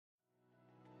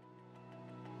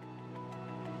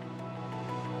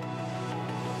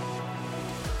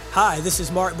Hi, this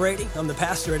is Mark Brady. I'm the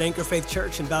pastor at Anchor Faith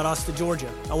Church in Valdosta,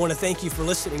 Georgia. I want to thank you for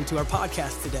listening to our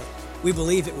podcast today. We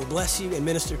believe it will bless you and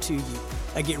minister to you.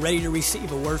 Now get ready to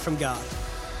receive a word from God.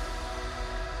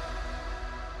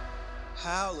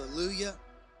 Hallelujah.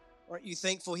 Aren't you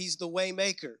thankful He's the way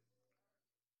maker?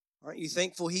 Aren't you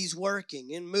thankful He's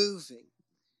working and moving,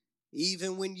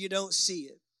 even when you don't see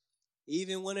it,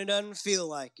 even when it doesn't feel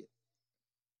like it?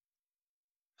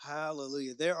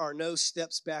 Hallelujah. There are no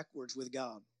steps backwards with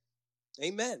God.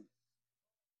 Amen.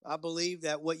 I believe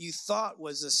that what you thought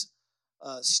was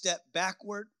a step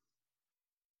backward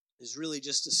is really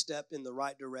just a step in the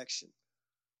right direction.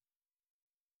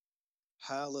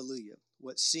 Hallelujah.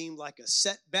 What seemed like a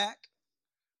setback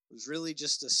was really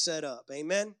just a setup.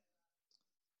 Amen.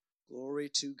 Glory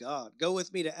to God. Go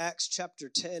with me to Acts chapter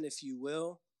 10, if you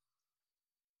will.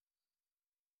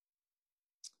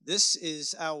 This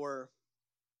is our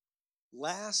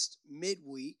last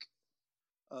midweek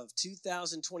of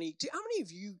 2022. How many of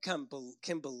you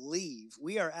can believe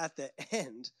we are at the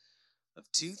end of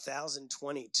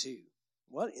 2022?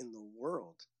 What in the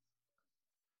world?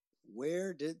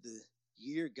 Where did the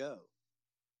year go?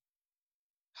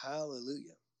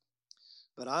 Hallelujah.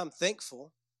 But I'm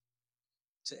thankful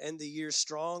to end the year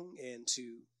strong and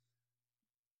to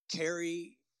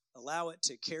allow it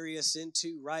to carry us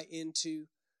right into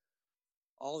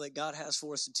all that God has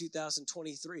for us in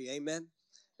 2023. Amen.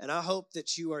 And I hope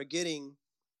that you are getting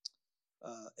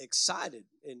excited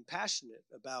and passionate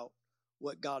about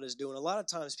what God is doing. A lot of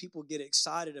times people get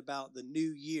excited about the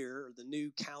new year or the new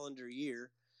calendar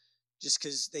year just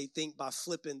because they think by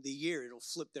flipping the year, it'll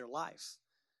flip their life.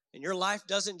 And your life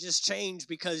doesn't just change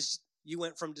because you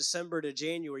went from December to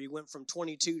January, you went from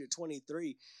 22 to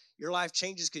 23. Your life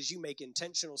changes because you make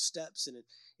intentional steps and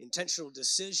intentional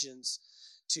decisions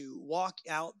to walk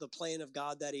out the plan of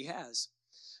God that He has.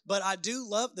 But I do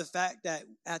love the fact that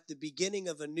at the beginning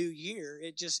of a new year,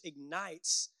 it just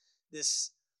ignites this,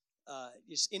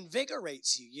 just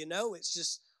invigorates you. You know, it's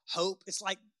just hope. It's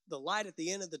like the light at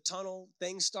the end of the tunnel.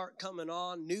 Things start coming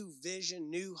on, new vision,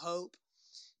 new hope.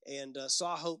 And so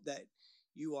I hope that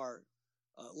you are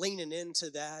leaning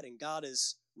into that, and God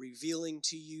is revealing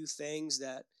to you things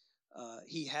that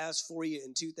He has for you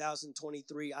in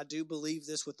 2023. I do believe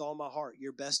this with all my heart.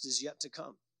 Your best is yet to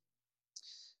come.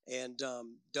 And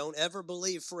don't ever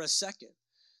believe for a second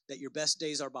that your best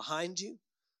days are behind you.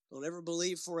 Don't ever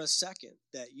believe for a second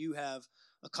that you have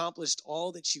accomplished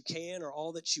all that you can or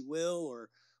all that you will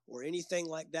or anything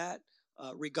like that.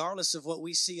 Regardless of what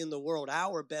we see in the world,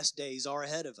 our best days are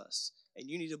ahead of us. And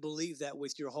you need to believe that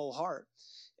with your whole heart.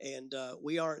 And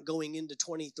we aren't going into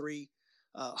 23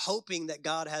 hoping that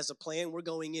God has a plan. We're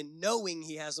going in knowing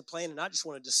He has a plan. And I just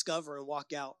want to discover and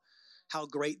walk out how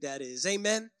great that is.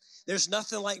 Amen. There's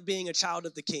nothing like being a child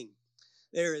of the King.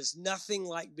 There is nothing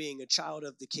like being a child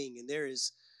of the King. And there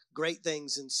is great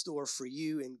things in store for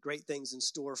you and great things in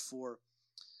store for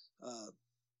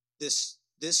this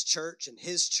church and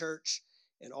His church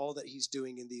and all that He's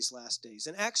doing in these last days.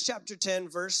 In Acts chapter 10,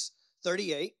 verse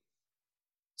 38,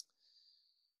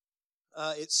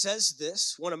 it says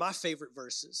this, one of my favorite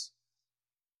verses.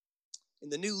 In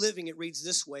the New Living, it reads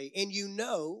this way: "And you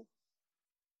know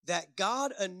that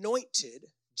God anointed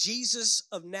Jesus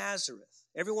of Nazareth."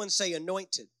 Everyone say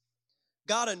anointed.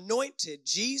 God anointed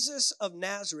Jesus of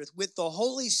Nazareth with the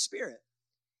Holy Spirit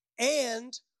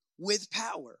and with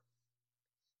power.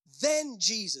 Then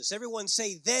Jesus, everyone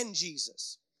say then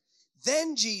Jesus.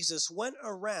 Then Jesus went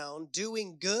around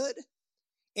doing good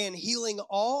and healing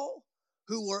all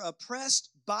who were oppressed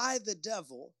by the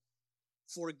devil,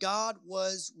 for God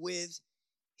was with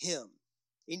Him.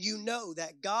 And you know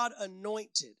that God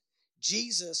anointed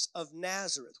Jesus of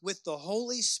Nazareth with the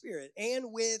Holy Spirit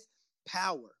and with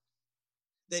power.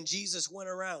 Then Jesus went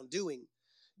around doing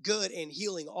good and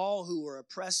healing all who were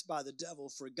oppressed by the devil,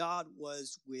 for God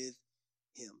was with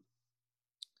Him.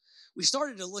 We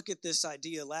started to look at this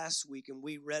idea last week, and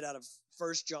we read out of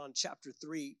 1 John chapter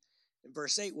 3 and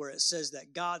verse 8, where it says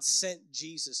that God sent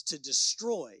Jesus to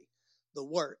destroy the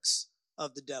works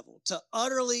of the devil, to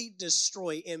utterly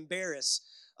destroy, embarrass,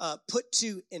 put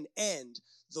to an end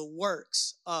the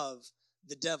works of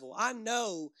the devil. I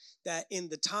know that in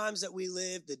the times that we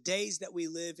live, the days that we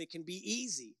live, it can be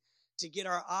easy to get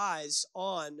our eyes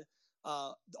on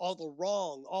all the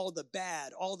wrong, all the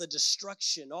bad, all the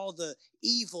destruction, all the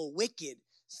evil, wicked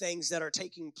things that are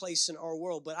taking place in our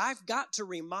world. But I've got to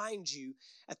remind you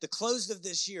at the close of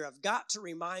this year, I've got to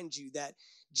remind you that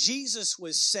Jesus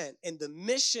was sent, and the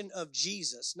mission of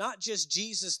Jesus, not just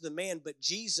Jesus the man, but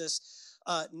Jesus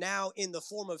now in the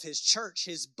form of His church,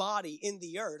 His body in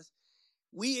the earth,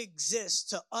 we exist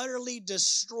to utterly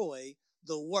destroy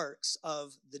the works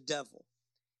of the devil.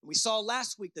 We saw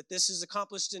last week that this is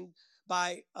accomplished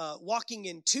by walking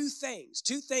in two things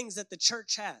that the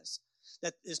church has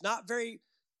that is not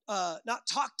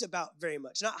talked about very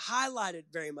much, not highlighted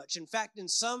very much. In fact, in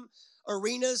some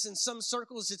arenas, in some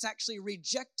circles, it's actually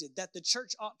rejected that the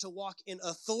church ought to walk in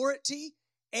authority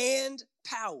and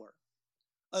power.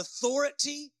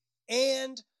 Authority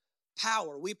and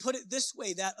power. We put it this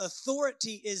way, that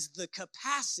authority is the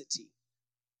capacity,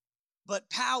 but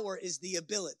power is the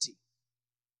ability.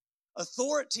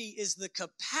 Authority is the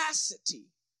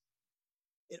capacity.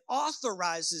 It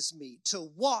authorizes me to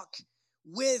walk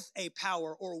with a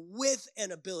power or with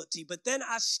an ability, but then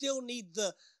I still need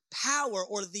the power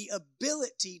or the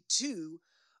ability to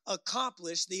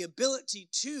accomplish, the ability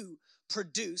to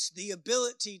produce, the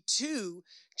ability to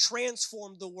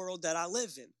transform the world that I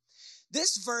live in.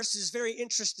 This verse is very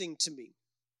interesting to me.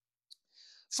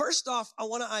 First off, I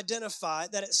want to identify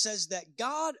that it says that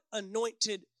God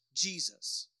anointed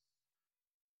Jesus.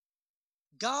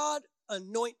 God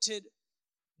anointed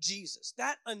Jesus.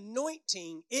 That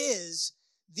anointing is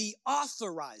the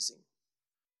authorizing.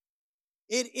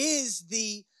 It is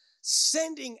the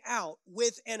sending out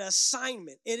with an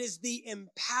assignment. It is the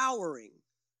empowering.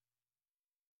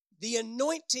 The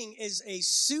anointing is a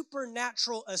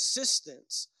supernatural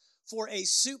assistance for a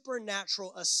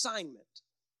supernatural assignment.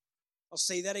 I'll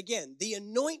say that again. The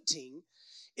anointing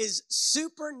is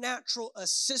supernatural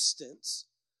assistance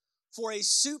for a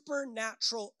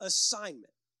supernatural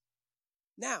assignment.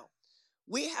 Now,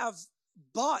 we have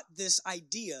bought this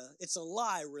idea, it's a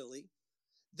lie really,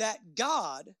 that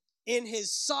God in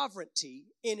his sovereignty,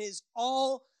 in his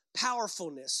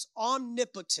all-powerfulness,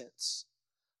 omnipotence,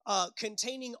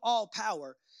 containing all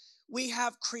power, we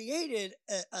have created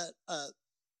a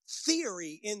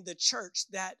theory in the church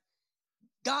that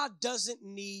God doesn't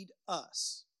need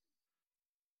us.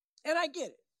 And I get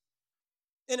it.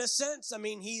 In a sense, I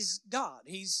mean, he's God.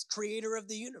 He's creator of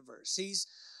the universe. He's,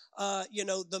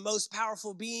 the most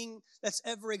powerful being that's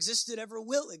ever existed, ever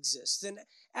will exist. And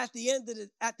at the end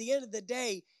of the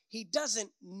day, he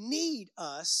doesn't need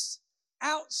us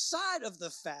outside of the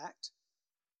fact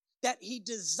that he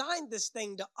designed this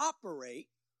thing to operate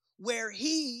where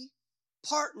he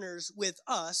partners with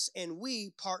us and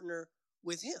we partner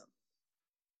with him.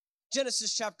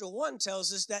 Genesis chapter 1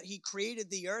 tells us that he created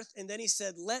the earth and then he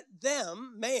said, let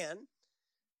them, man,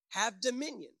 have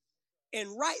dominion.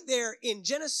 And right there in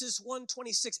Genesis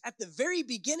 1:26, at the very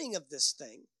beginning of this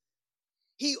thing,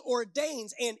 he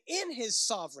ordains, and in his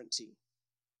sovereignty,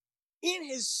 in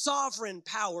his sovereign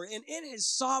power, and in his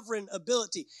sovereign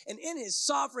ability, and in his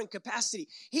sovereign capacity,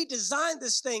 he designed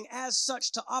this thing as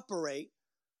such to operate.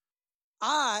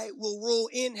 I will rule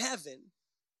in heaven,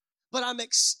 but I'm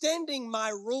extending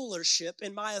my rulership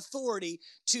and my authority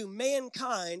to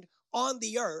mankind on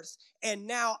the earth, and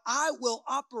now I will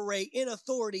operate in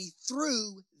authority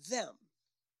through them.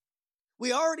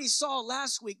 We already saw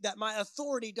last week that my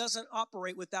authority doesn't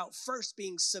operate without first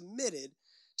being submitted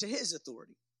to his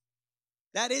authority.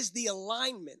 That is the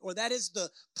alignment, or that is the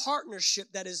partnership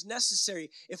that is necessary.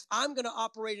 If I'm going to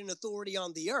operate in authority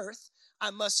on the earth,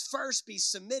 I must first be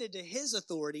submitted to his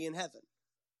authority in heaven.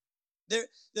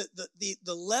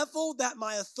 The level that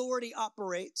my authority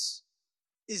operates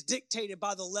is dictated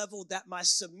by the level that my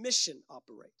submission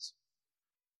operates.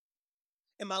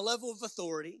 And my level of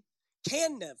authority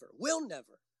will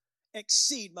never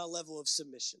exceed my level of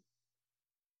submission.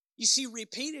 You see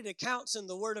repeated accounts in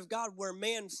the Word of God where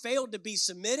man failed to be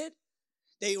submitted,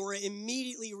 they were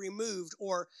immediately removed,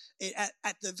 or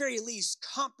at the very least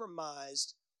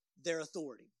compromised their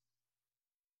authority.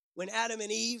 When Adam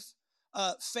and Eve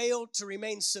failed to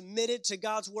remain submitted to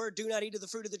God's word, do not eat of the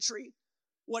fruit of the tree,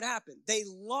 what happened? They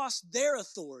lost their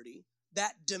authority,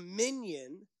 that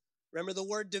dominion. Remember, the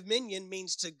word dominion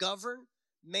means to govern,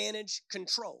 manage,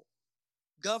 control.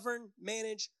 Govern,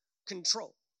 manage,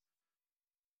 control.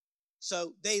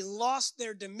 So they lost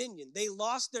their dominion. They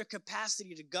lost their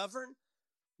capacity to govern,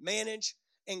 manage,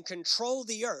 and control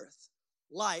the earth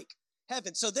like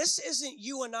heaven. So this isn't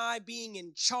you and I being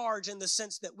in charge in the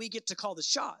sense that we get to call the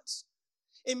shots.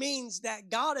 It means that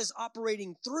God is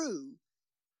operating through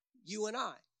you and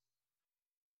I.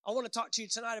 I want to talk to you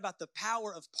tonight about the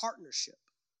power of partnership.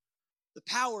 The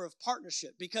power of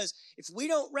partnership. Because if we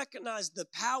don't recognize the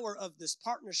power of this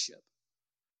partnership,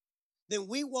 then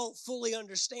we won't fully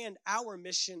understand our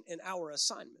mission and our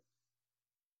assignment.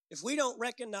 If we don't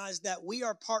recognize that we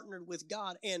are partnered with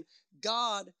God and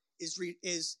God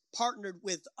is partnered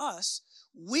with us,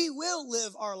 we will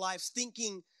live our life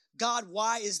thinking, God,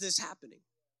 why is this happening?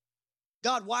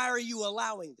 God, why are you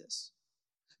allowing this?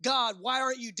 God, why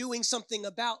aren't you doing something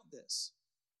about this?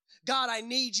 God, I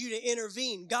need you to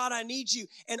intervene. God, I need you.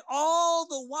 And all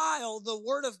the while, the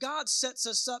word of God sets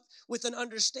us up with an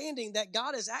understanding that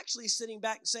God is actually sitting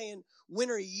back and saying,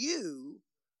 when are you?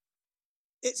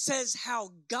 It says how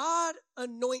God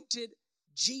anointed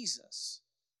Jesus.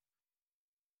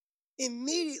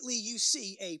 Immediately you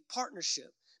see a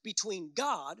partnership between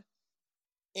God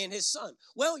and his son.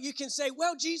 Well, you can say,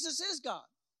 well, Jesus is God,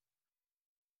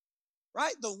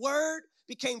 right? The word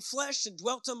became flesh and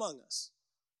dwelt among us.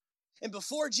 And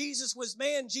before Jesus was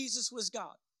man, Jesus was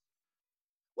God.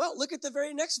 Well, look at the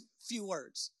very next few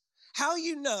words. How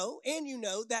you know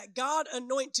that God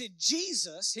anointed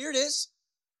Jesus, here it is,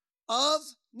 of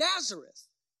Nazareth.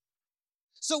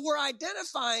 So we're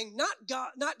identifying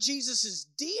not Jesus'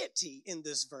 deity in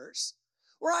this verse.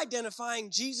 We're identifying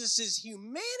Jesus'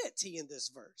 humanity in this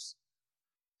verse.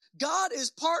 God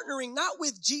is partnering not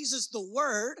with Jesus, the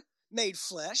Word made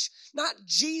flesh, not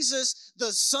Jesus,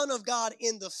 the Son of God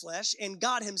in the flesh, and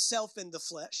God himself in the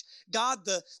flesh, God,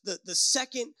 the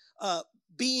second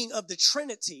being of the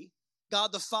Trinity,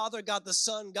 God the Father, God the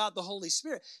Son, God the Holy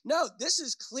Spirit. No, this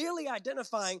is clearly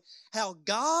identifying how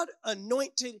God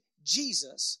anointed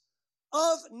Jesus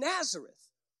of Nazareth.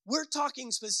 We're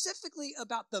talking specifically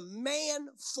about the man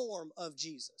form of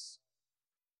Jesus.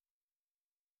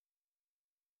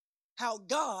 How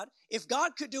God, if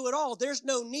God could do it all, there's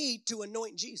no need to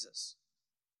anoint Jesus.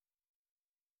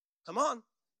 Come on.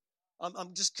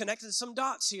 I'm just connecting some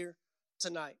dots here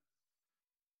tonight.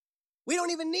 We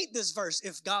don't even need this verse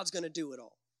if God's going to do it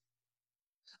all.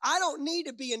 I don't need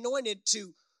to be anointed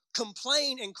to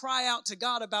complain and cry out to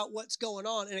God about what's going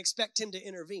on and expect him to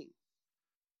intervene.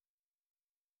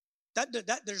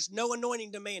 That there's no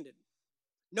anointing demanded.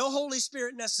 No Holy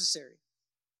Spirit necessary.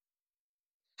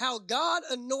 How God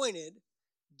anointed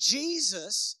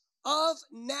Jesus of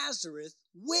Nazareth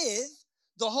with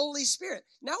the Holy Spirit.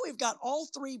 Now we've got all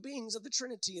three beings of the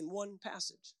Trinity in one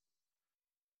passage.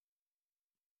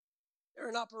 They're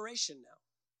in operation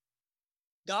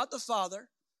now. God the Father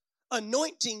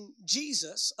anointing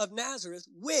Jesus of Nazareth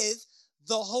with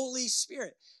the Holy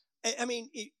Spirit. I mean,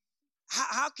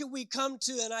 how can we come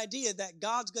to an idea that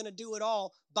God's going to do it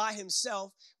all by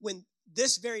himself when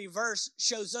this very verse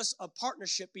shows us a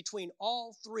partnership between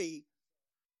all three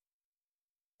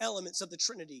elements of the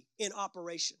Trinity in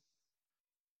operation?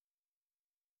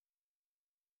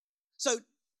 So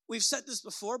we've said this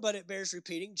before, but it bears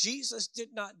repeating. Jesus did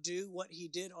not do what he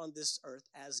did on this earth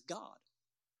as God.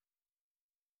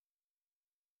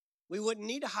 We wouldn't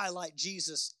need to highlight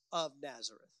Jesus of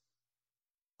Nazareth.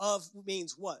 Of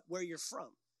means what? Where you're from.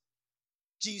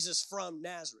 Jesus from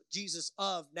Nazareth. Jesus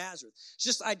of Nazareth. It's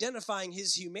just identifying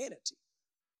his humanity.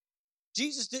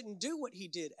 Jesus didn't do what he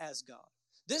did as God.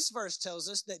 This verse tells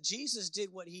us that Jesus did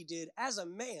what he did as a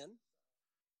man,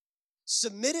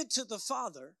 submitted to the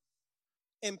Father,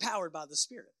 empowered by the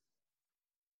Spirit.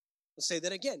 I'll say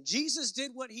that again. Jesus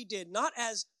did what he did not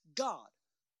as God.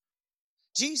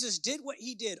 Jesus did what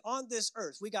he did on this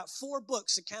earth. We got 4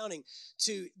 books accounting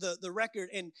to the record,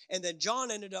 and then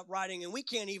John ended up writing, and we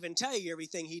can't even tell you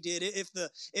everything he did. If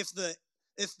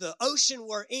the ocean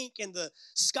were ink and the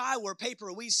sky were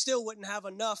paper, we still wouldn't have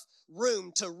enough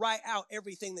room to write out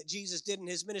everything that Jesus did in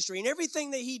his ministry. And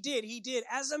everything that he did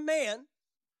as a man,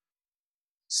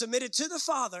 submitted to the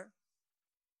Father,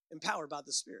 empowered by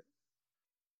the Spirit.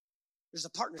 There's a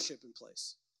partnership in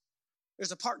place.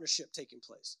 There's a partnership taking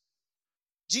place.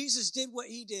 Jesus did what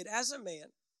he did as a man,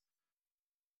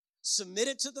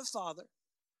 submitted to the Father.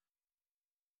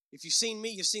 If you've seen me,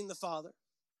 you've seen the Father.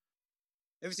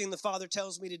 Everything the Father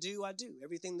tells me to do, I do.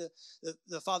 Everything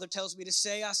the Father tells me to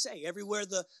say, I say. Everywhere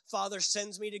the Father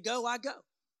sends me to go, I go.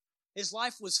 His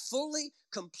life was fully,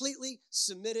 completely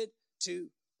submitted to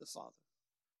the Father.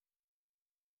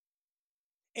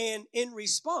 And in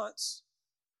response,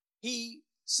 he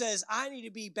says, I need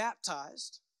to be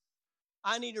baptized.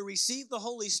 I need to receive the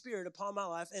Holy Spirit upon my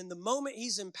life. And the moment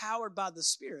he's empowered by the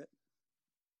Spirit,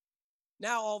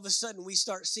 now all of a sudden we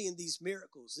start seeing these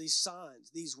miracles, these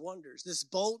signs, these wonders, this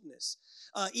boldness,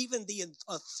 even the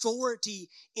authority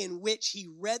in which he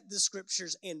read the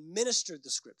Scriptures and ministered the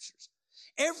Scriptures.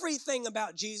 Everything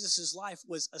about Jesus' life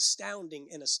was astounding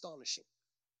and astonishing.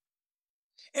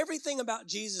 Everything about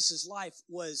Jesus' life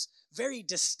was very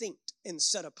distinct and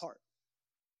set apart,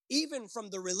 even from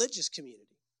the religious community.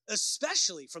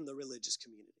 Especially from the religious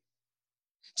community.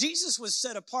 Jesus was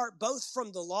set apart both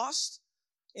from the lost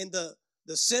and the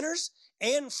sinners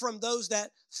and from those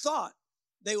that thought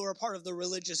they were a part of the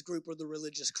religious group or the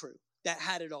religious crew that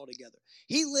had it all together.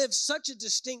 He lived such a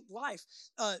distinct life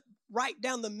right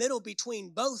down the middle between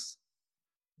both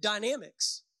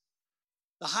dynamics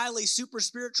the highly super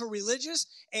spiritual religious,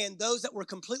 and those that were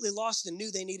completely lost and knew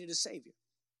they needed a Savior.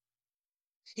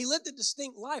 He lived a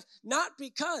distinct life, not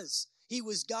because he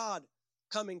was God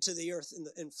coming to the earth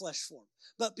in flesh form,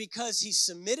 but because he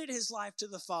submitted his life to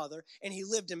the Father and he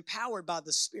lived empowered by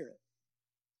the Spirit.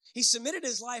 He submitted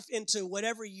his life into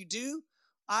whatever you do,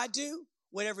 I do,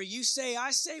 whatever you say,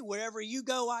 I say, wherever you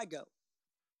go, I go.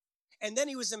 And then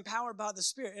he was empowered by the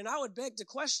Spirit. And I would beg to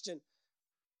question,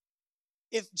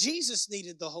 if Jesus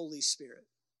needed the Holy Spirit,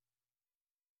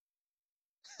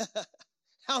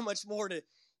 how much more do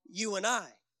you and I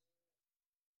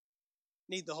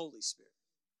need the Holy Spirit?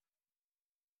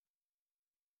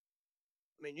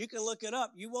 I mean, you can look it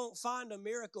up. You won't find a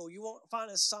miracle. You won't find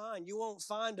a sign. You won't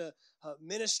find a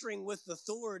ministering with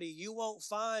authority. You won't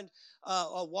find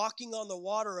a walking on the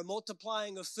water, a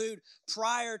multiplying of food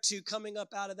prior to coming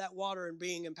up out of that water and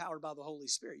being empowered by the Holy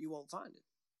Spirit. You won't find it.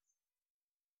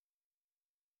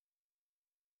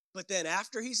 But then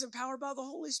after he's empowered by the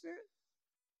Holy Spirit,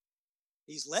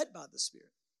 he's led by the Spirit.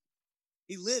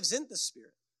 He lives in the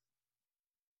Spirit.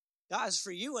 Guys,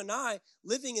 for you and I,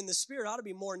 living in the Spirit ought to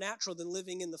be more natural than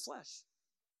living in the flesh.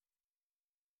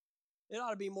 It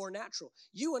ought to be more natural.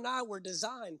 You and I were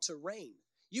designed to reign.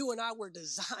 You and I were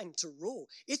designed to rule.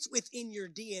 It's within your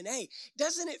DNA.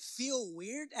 Doesn't it feel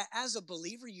weird that as a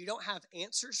believer you don't have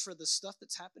answers for the stuff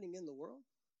that's happening in the world?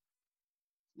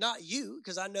 Not you,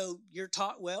 because I know you're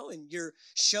taught well and you're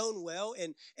shown well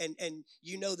and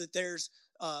you know that there's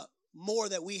more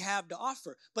that we have to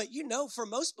offer. But you know, for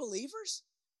most believers,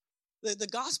 the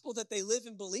gospel that they live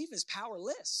and believe is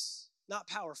powerless, not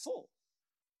powerful.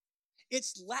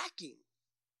 It's lacking,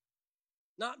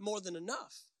 not more than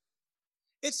enough.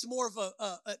 It's more of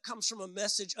it comes from a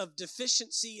message of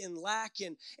deficiency and lack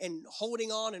and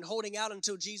holding on and holding out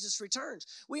until Jesus returns.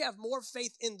 We have more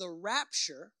faith in the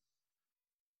rapture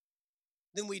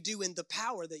than we do in the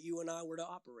power that you and I were to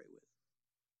operate with.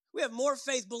 We have more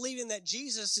faith believing that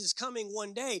Jesus is coming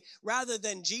one day rather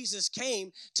than Jesus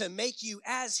came to make you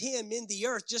as him in the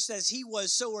earth, just as he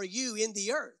was, so are you in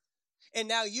the earth. And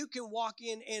now you can walk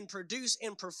in and produce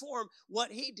and perform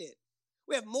what he did.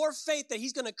 We have more faith that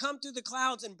he's going to come through the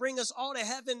clouds and bring us all to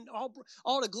heaven,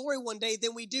 all to glory one day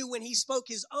than we do when he spoke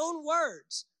his own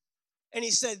words. And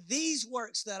he said, these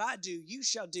works that I do, you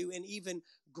shall do, and even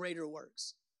greater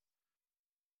works.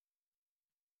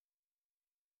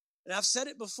 And I've said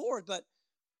it before, but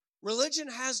religion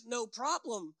has no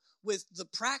problem with the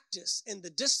practice and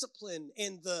the discipline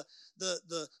and the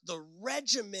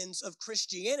regimens of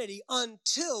Christianity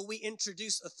until we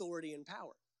introduce authority and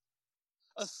power.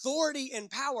 Authority and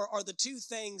power are the two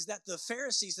things that the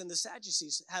Pharisees and the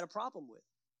Sadducees had a problem with.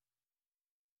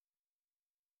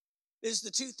 It's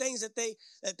the two things that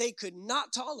they could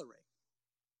not tolerate.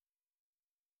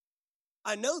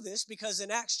 I know this because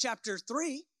in Acts chapter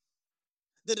 3,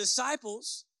 the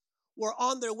disciples were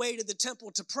on their way to the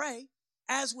temple to pray,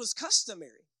 as was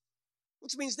customary,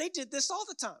 which means they did this all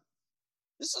the time.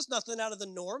 This was nothing out of the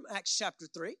norm, Acts chapter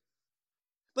 3.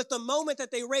 But the moment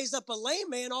that they raised up a lame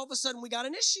man, all of a sudden we got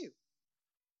an issue.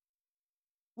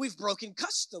 We've broken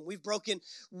custom. We've broken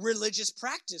religious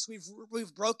practice.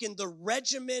 We've broken the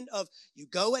regimen of you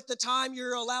go at the time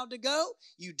you're allowed to go,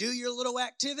 you do your little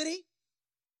activity,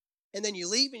 and then you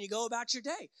leave and you go about your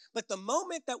day. But the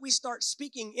moment that we start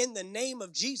speaking in the name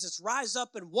of Jesus, rise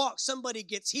up and walk, somebody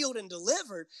gets healed and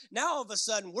delivered, now all of a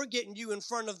sudden we're getting you in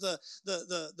front of the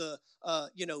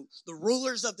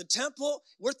rulers of the temple.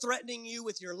 We're threatening you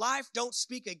with your life. Don't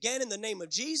speak again in the name of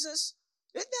Jesus.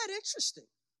 Isn't that interesting?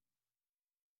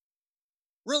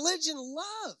 Religion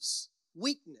loves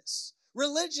weakness.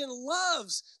 Religion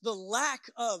loves the lack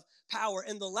of power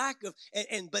and the lack of,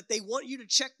 but they want you to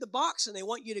check the box and they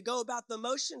want you to go about the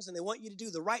motions and they want you to do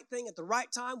the right thing at the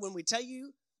right time when we tell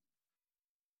you.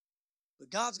 But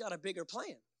God's got a bigger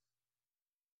plan.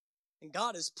 And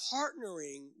God is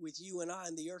partnering with you and I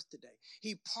in the earth today.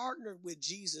 He partnered with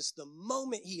Jesus the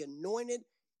moment he anointed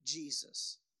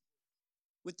Jesus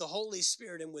with the Holy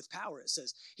Spirit and with power, it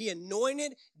says. He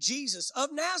anointed Jesus of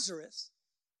Nazareth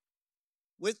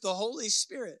with the Holy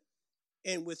Spirit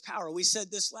and with power. We said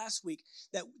this last week,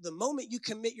 that the moment you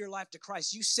commit your life to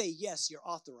Christ, you say yes, you're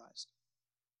authorized.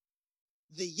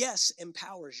 The yes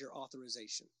empowers your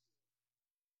authorization.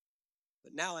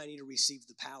 But now I need to receive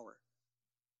the power.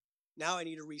 Now I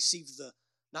need to receive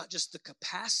not just the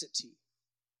capacity,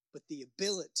 but the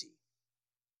ability.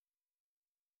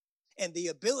 And the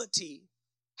ability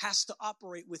has to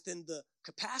operate within the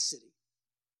capacity.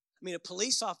 I mean, a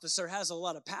police officer has a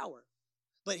lot of power,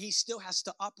 but he still has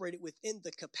to operate it within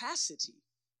the capacity.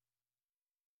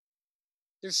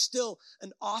 There's still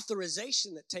an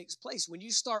authorization that takes place. When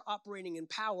you start operating in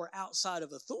power outside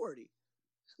of authority,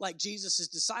 like Jesus'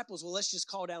 disciples, well, let's just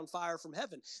call down fire from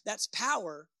heaven. That's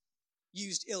power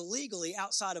used illegally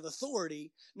outside of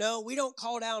authority. No, we don't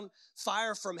call down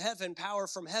fire from heaven, power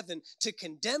from heaven to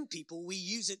condemn people. We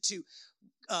use it to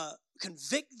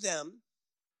convict them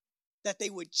that they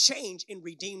would change and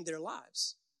redeem their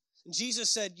lives. And Jesus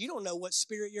said, you don't know what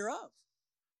spirit you're of.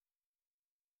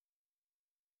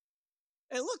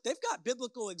 And look, they've got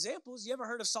biblical examples. You ever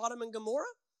heard of Sodom and Gomorrah?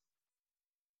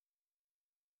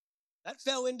 That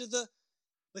fell into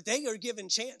but they are given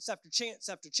chance after chance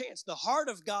after chance. The heart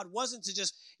of God wasn't to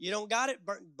just, you don't got it,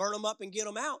 burn them up and get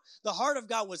them out. The heart of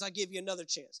God was, I give you another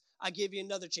chance. I give you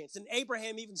another chance. And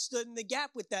Abraham even stood in the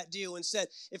gap with that deal and said,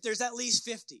 if there's at least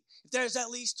 50, if there's at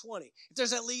least 20, if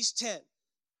there's at least 10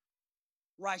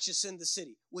 righteous in the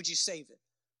city, would you save it?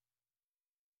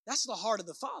 That's the heart of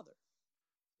the Father.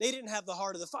 They didn't have the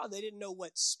heart of the Father. They didn't know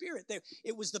what spirit there.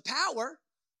 It was the power,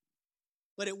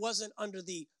 but it wasn't under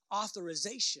the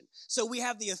authorization. So we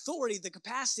have the authority, the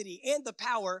capacity, and the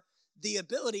power, the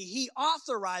ability. He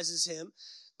authorizes him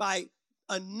by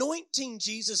anointing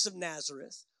Jesus of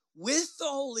Nazareth with the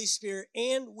Holy Spirit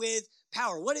and with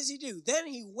power. What does he do? Then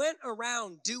he went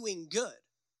around doing good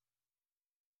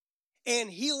and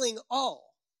healing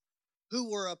all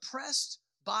who were oppressed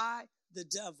by the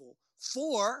devil.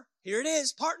 For, here it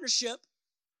is, partnership.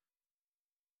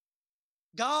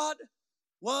 God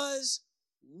was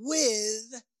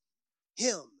with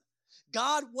him.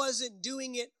 God wasn't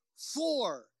doing it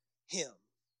for him.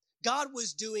 God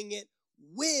was doing it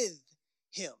with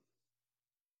him.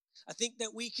 I think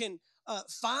that we can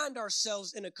find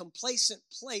ourselves in a complacent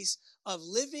place of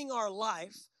living our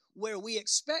life where we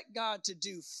expect God to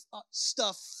do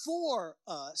stuff for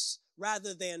us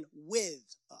rather than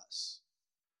with us.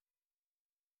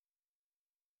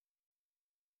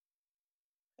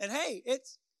 And hey,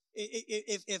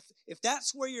 if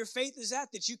that's where your faith is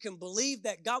at, that you can believe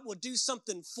that God will do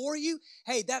something for you,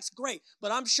 hey, that's great.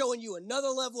 But I'm showing you another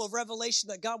level of revelation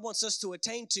that God wants us to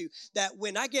attain to, that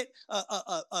when I get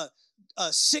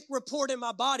a sick report in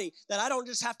my body, that I don't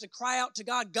just have to cry out to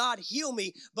God, God, heal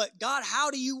me, but God,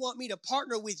 how do you want me to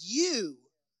partner with you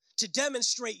to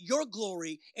demonstrate your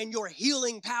glory and your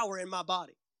healing power in my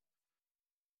body?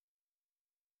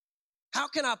 How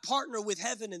can I partner with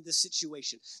heaven in this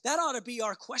situation? That ought to be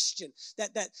our question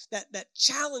that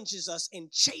challenges us and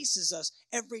chases us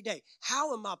every day.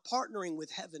 How am I partnering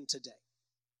with heaven today?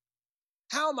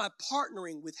 How am I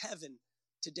partnering with heaven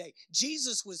today?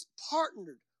 Jesus was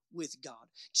partnered with God.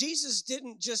 Jesus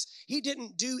didn't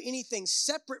do anything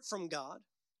separate from God,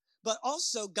 but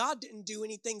also God didn't do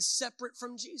anything separate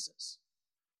from Jesus.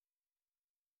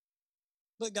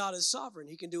 But God is sovereign.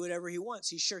 He can do whatever he wants.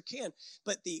 He sure can.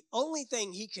 But the only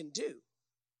thing he can do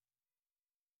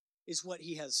is what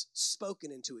he has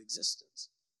spoken into existence.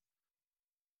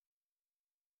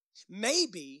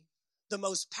 Maybe the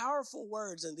most powerful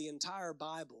words in the entire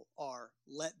Bible are,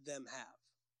 let them have.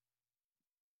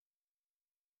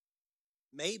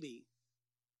 Maybe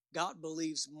God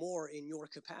believes more in your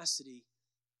capacity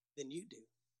than you do.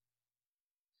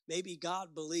 Maybe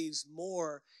God believes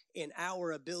more in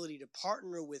our ability to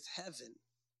partner with heaven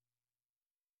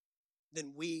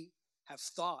than we have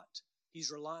thought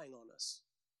he's relying on us.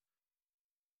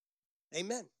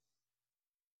 Amen.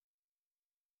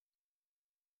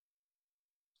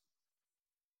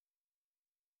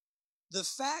 The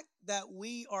fact that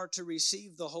we are to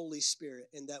receive the Holy Spirit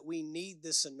and that we need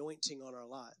this anointing on our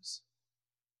lives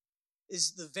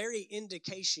is the very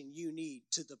indication you need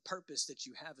to the purpose that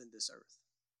you have in this earth.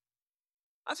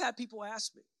 I've had people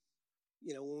ask me,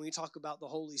 when we talk about the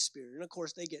Holy Spirit, and of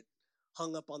course they get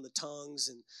hung up on the tongues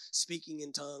and speaking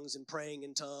in tongues and praying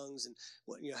in tongues and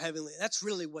heavenly. That's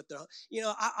really what they're.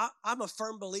 I'm a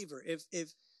firm believer.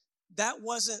 If that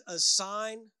wasn't a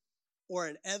sign or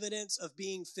an evidence of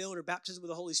being filled or baptized with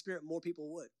the Holy Spirit, more people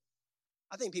would.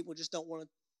 I think people just don't want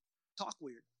to talk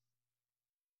weird.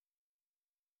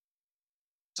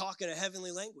 Talk in a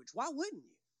heavenly language. Why wouldn't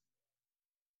you?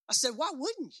 I said, why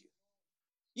wouldn't you?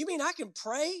 You mean I can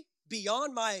pray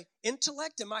beyond my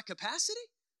intellect and my capacity?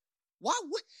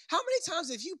 How many times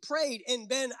have you prayed and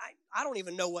been, I don't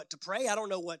even know what to pray. I don't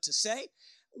know what to say.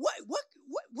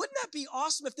 Wouldn't that be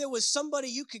awesome if there was somebody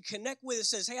you could connect with that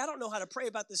says, hey, I don't know how to pray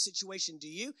about this situation. Do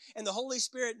you? And the Holy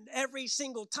Spirit every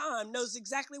single time knows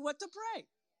exactly what to pray.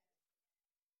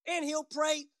 And he'll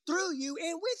pray through you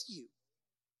and with you.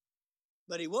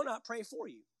 But he will not pray for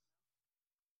you.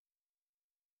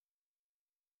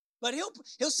 But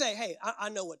he'll say, hey, I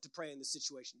know what to pray in this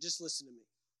situation. Just listen to me.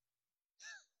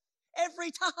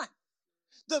 Every time.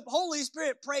 The Holy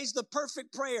Spirit prays the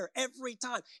perfect prayer every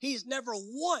time. He's never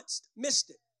once missed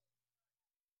it.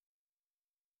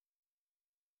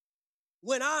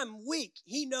 When I'm weak,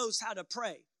 he knows how to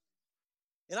pray.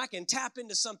 And I can tap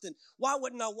into something. Why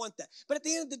wouldn't I want that? But at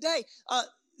the end of the day,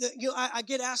 I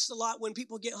get asked a lot when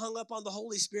people get hung up on the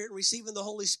Holy Spirit and receiving the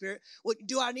Holy Spirit. Well,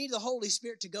 do I need the Holy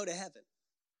Spirit to go to heaven?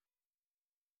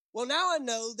 Well, now I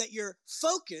know that your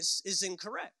focus is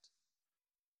incorrect.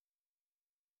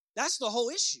 That's the whole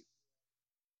issue,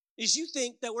 is you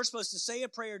think that we're supposed to say a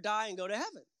prayer, die, and go to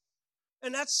heaven.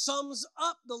 And that sums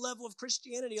up the level of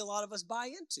Christianity a lot of us buy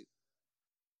into.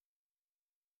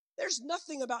 There's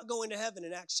nothing about going to heaven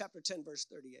in Acts chapter 10, verse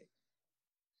 38.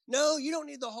 No, you don't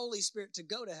need the Holy Spirit to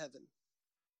go to heaven.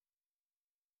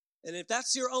 And if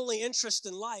that's your only interest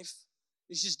in life,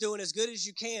 is just doing as good as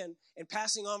you can and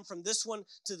passing on from this one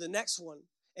to the next one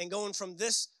and going from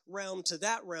this realm to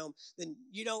that realm, then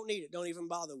you don't need it. Don't even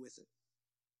bother with it.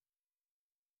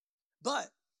 But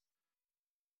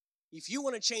if you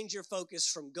want to change your focus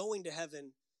from going to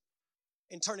heaven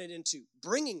and turn it into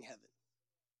bringing heaven,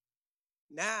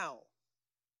 now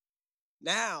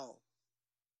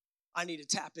I need to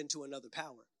tap into another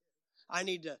power. I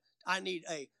need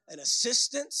an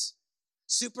assistance,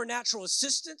 supernatural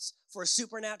assistance for a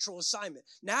supernatural assignment.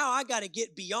 Now I got to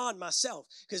get beyond myself,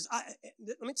 because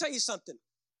let me tell you something.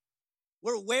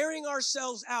 We're wearing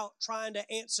ourselves out trying to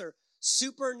answer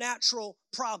supernatural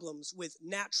problems with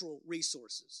natural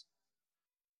resources.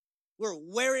 We're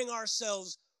wearing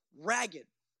ourselves ragged,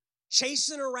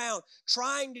 chasing around,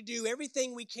 trying to do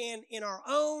everything we can in our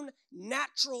own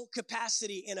natural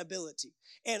capacity and ability.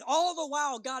 And all the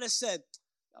while, God has said,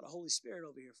 "Got a Holy Spirit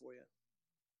over here for you.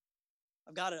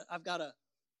 I've got a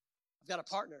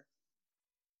partner."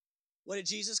 What did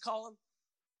Jesus call him?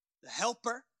 The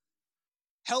helper.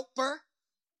 Helper.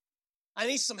 I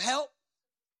need some help.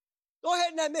 Go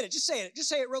ahead and admit it. Just say it. Just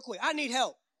say it real quick. I need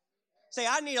help. Say,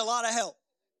 I need a lot of help.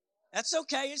 That's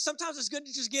okay. Sometimes it's good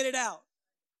to just get it out.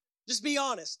 Just be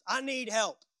honest. I need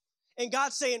help. And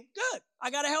God's saying, good, I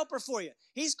got a helper for you.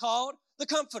 He's called the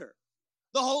Comforter,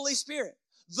 the Holy Spirit,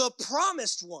 the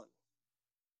promised one.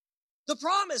 The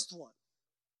promised one.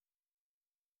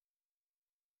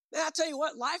 Man, I tell you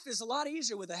what, life is a lot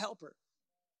easier with a helper.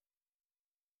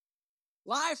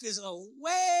 Life is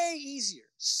way easier,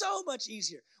 so much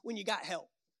easier when you got help.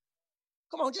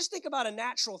 Come on, just think about a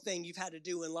natural thing you've had to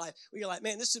do in life where you're like,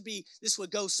 man, this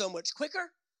would go so much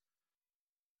quicker.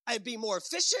 I'd be more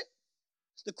efficient.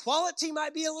 The quality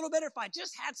might be a little better if I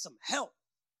just had some help.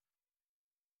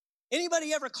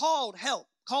 Anybody ever called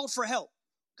for help?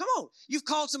 Come on, you've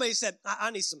called somebody and said, I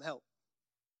need some help.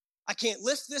 I can't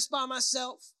lift this by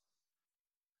myself.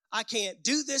 I can't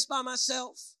do this by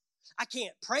myself. I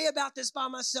can't pray about this by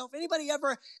myself. Anybody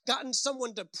ever gotten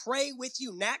someone to pray with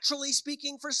you, naturally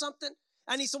speaking, for something?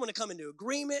 I need someone to come into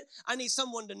agreement. I need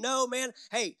someone to know, man,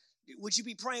 hey, would you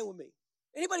be praying with me?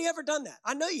 Anybody ever done that?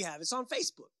 I know you have. It's on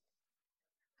Facebook.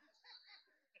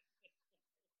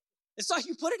 It's like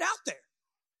you put it out there,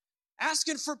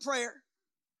 asking for prayer.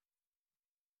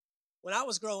 When I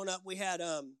was growing up, we had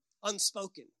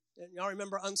unspoken. Y'all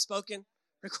remember unspoken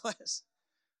requests?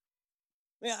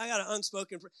 Man, I got an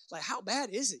unspoken. It's like, how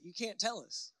bad is it? You can't tell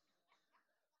us.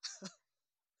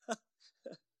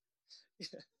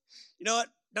 You know what?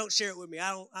 Don't share it with me.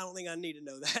 I don't think I need to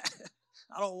know that.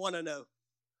 I don't want to know.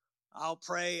 I'll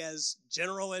pray as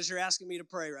general as you're asking me to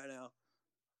pray right now.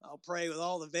 I'll pray with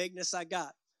all the vagueness I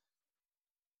got.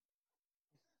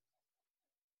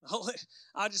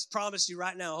 I just promise you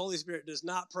right now, Holy Spirit does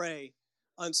not pray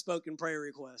unspoken prayer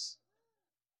requests.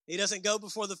 He doesn't go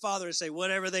before the Father and say,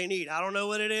 whatever they need. I don't know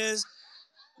what it is.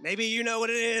 Maybe you know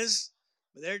what it is,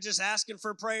 but they're just asking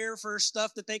for prayer for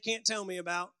stuff that they can't tell me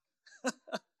about.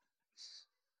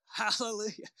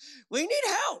 Hallelujah. We need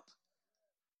help.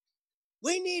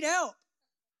 We need help.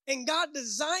 And God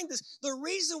designed this. The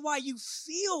reason why you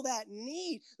feel that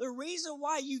need, the reason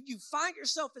why you find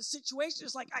yourself in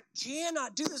situations like, I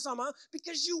cannot do this on my own,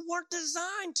 because you weren't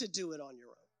designed to do it on your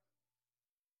own.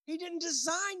 He didn't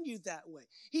design you that way.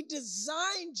 He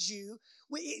designed you,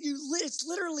 it's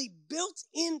literally built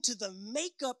into the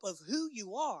makeup of who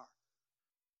you are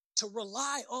to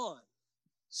rely on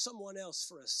someone else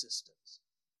for assistance.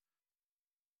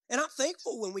 And I'm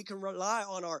thankful when we can rely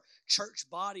on our church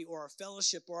body or our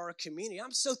fellowship or our community.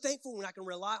 I'm so thankful when I can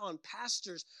rely on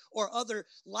pastors or other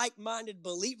like-minded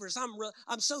believers.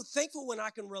 I'm so thankful when I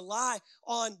can rely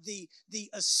on the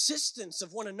assistance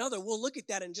of one another. We'll look at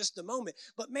that in just a moment.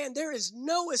 But man, there is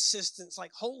no assistance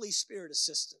like Holy Spirit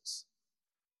assistance.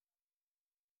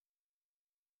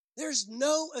 There's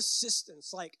no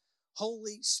assistance like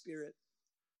Holy Spirit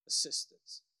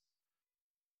assistance.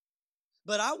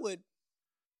 But I would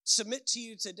submit to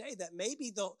you today that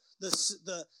maybe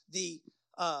the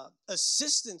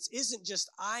assistance isn't just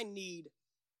I need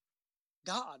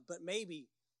God, but maybe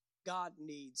God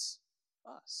needs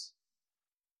us.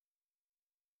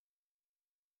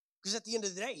 Because at the end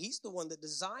of the day, he's the one that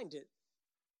designed it.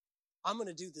 I'm going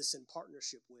to do this in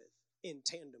partnership with, in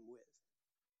tandem with.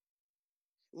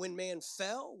 When man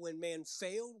fell, when man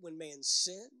failed, when man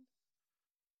sinned,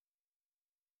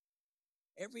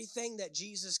 everything that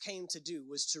Jesus came to do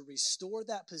was to restore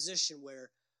that position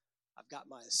where I've got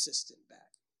my assistant back.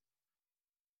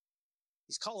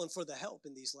 He's calling for the help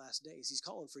in these last days. He's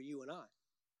calling for you and I.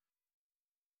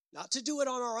 Not to do it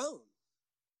on our own.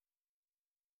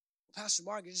 Pastor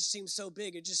Mark, it just seems so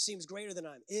big. It just seems greater than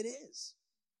I am. It is.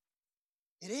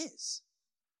 It is.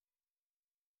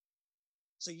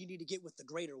 So you need to get with the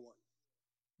greater one.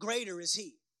 Greater is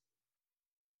he.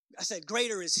 I said,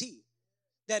 greater is he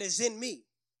that is in me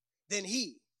than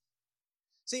he.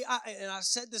 See, I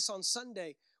said this on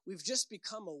Sunday, we've just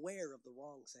become aware of the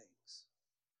wrong things.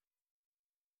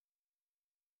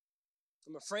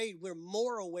 I'm afraid we're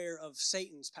more aware of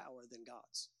Satan's power than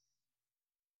God's.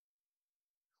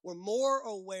 We're more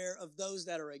aware of those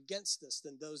that are against us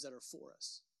than those that are for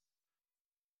us.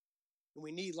 And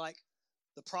we need, like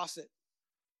the prophet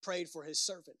prayed for his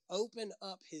servant, open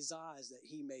up his eyes that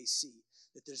he may see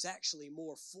that there's actually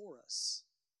more for us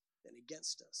than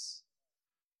against us.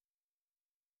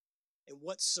 And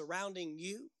what's surrounding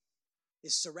you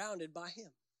is surrounded by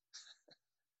him.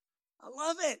 I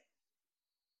love it.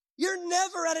 You're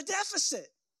never at a deficit.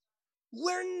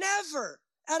 We're never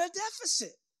at a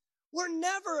deficit. We're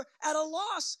never at a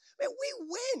loss. Man, we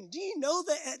win. Do you know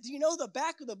the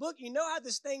back of the book? You know how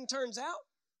this thing turns out?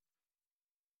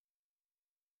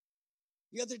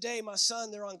 The other day, my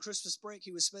son, they're on Christmas break.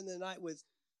 He was spending the night with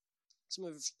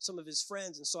some of his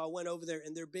friends, and so I went over there,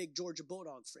 and they're big Georgia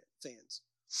Bulldog fans.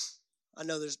 I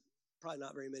know there's probably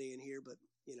not very many in here, but,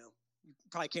 you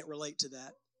probably can't relate to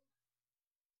that.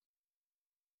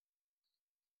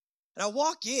 And I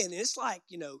walk in, and it's like,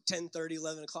 10:30,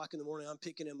 11 o'clock in the morning. I'm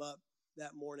picking him up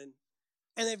that morning,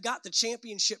 and they've got the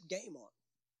championship game on.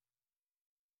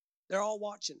 They're all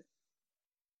watching it.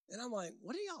 And I'm like,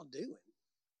 what are y'all doing?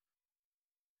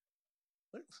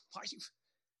 Why are you?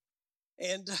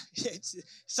 And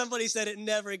somebody said it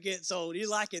never gets old. You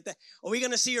like it. Are we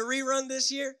going to see a rerun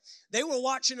this year? They were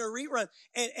watching a rerun,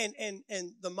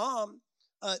 and the mom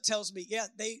tells me, yeah,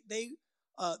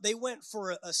 they went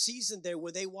for a season there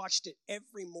where they watched it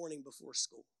every morning before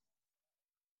school.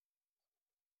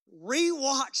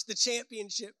 Rewatched the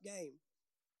championship game.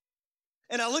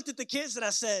 And I looked at the kids and I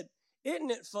said,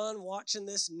 isn't it fun watching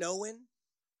this knowing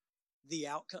the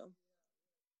outcome?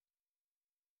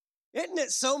 Isn't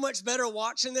it so much better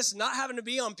watching this, not having to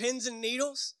be on pins and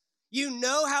needles? You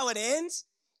know how it ends.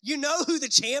 You know who the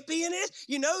champion is.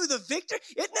 You know who the victor.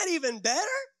 Isn't that even better?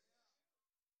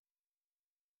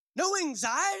 No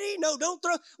anxiety. No, don't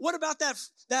throw. What about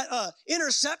that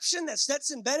interception that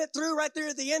Stetson Bennett threw right there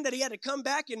at the end that he had to come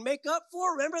back and make up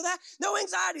for? Remember that? No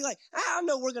anxiety. Like, I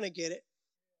know we're going to get it.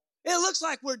 It looks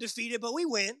like we're defeated, but we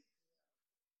win.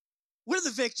 We're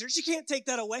the victors. You can't take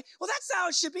that away. Well, that's how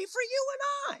it should be for you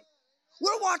and I.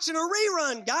 We're watching a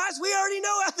rerun, guys. We already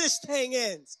know how this thing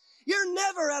ends. You're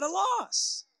never at a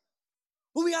loss.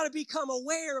 But we got to become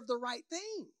aware of the right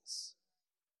things.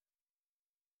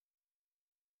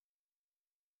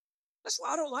 That's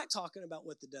why I don't like talking about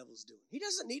what the devil's doing. He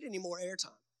doesn't need any more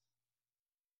airtime.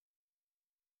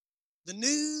 The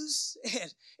news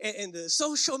and the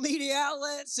social media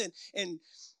outlets and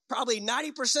probably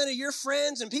 90% of your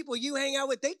friends and people you hang out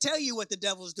with, they tell you what the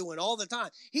devil's doing all the time.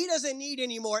 He doesn't need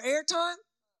any more airtime.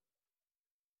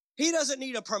 He doesn't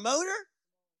need a promoter.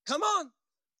 Come on.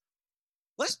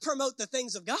 Let's promote the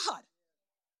things of God.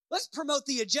 Let's promote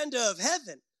the agenda of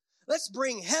heaven. Let's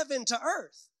bring heaven to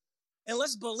earth. And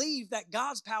let's believe that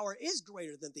God's power is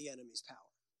greater than the enemy's power.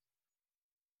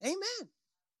 Amen.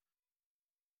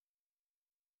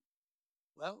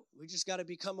 Well, we just got to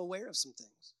become aware of some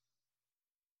things.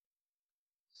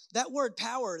 That word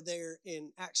power there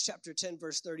in Acts chapter 10,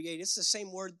 verse 38, it's the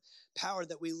same word power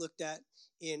that we looked at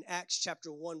in Acts chapter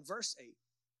 1, verse 8.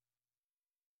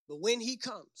 But when he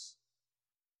comes,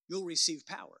 you'll receive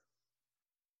power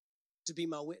to be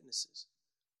my witnesses.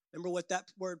 Remember what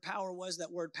that word power was?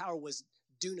 That word power was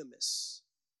dunamis.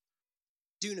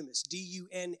 Dunamis, D-U-N-A-M-I-S.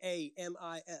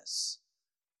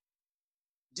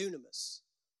 Dunamis.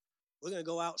 We're going to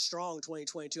go out strong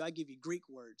 2022. I give you Greek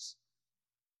words.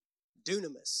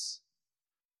 Dunamis.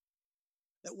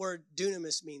 That word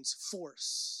dunamis means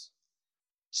force,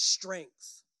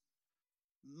 strength,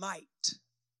 might,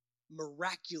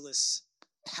 miraculous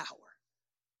power.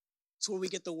 It's where we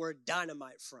get the word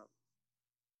dynamite from.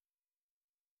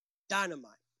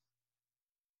 Dynamite.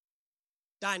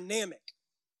 Dynamic.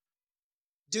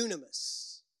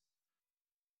 Dunamis.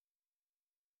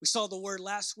 We saw the word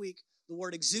last week, the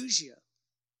word exousia.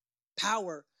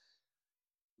 Power.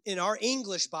 In our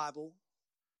English Bible,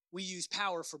 we use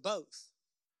power for both.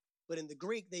 But in the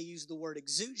Greek, they use the word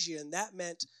exousia, and that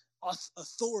meant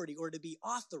authority or to be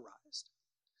authorized.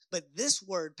 But this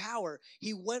word, power,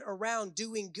 he went around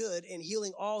doing good and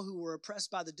healing all who were oppressed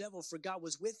by the devil, for God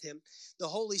was with him. The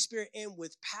Holy Spirit, and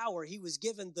with power, he was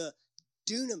given the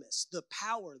dunamis, the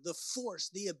power, the force,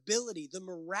 the ability, the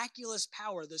miraculous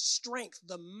power, the strength,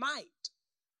 the might.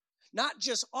 Not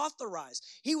just authorized.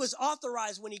 He was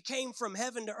authorized when he came from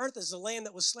heaven to earth as a lamb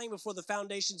that was slain before the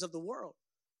foundations of the world.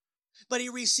 But he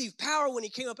received power when he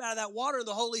came up out of that water and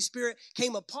the Holy Spirit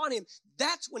came upon him.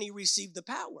 That's when he received the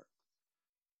power.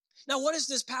 Now, what does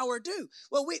this power do?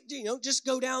 Well, just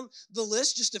go down the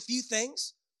list, just a few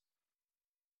things.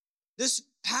 This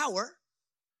power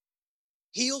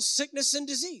heals sickness and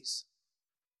disease.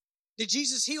 Did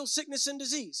Jesus heal sickness and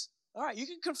disease? All right, you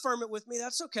can confirm it with me.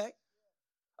 That's okay.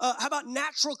 How about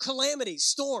natural calamities,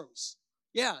 storms?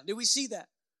 Yeah, did we see that?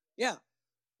 Yeah,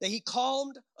 that he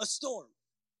calmed a storm.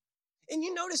 And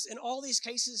you notice in all these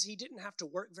cases, he didn't have to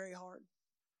work very hard.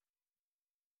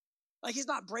 Like, he's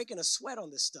not breaking a sweat on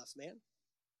this stuff, man.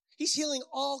 He's healing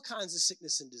all kinds of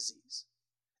sickness and disease.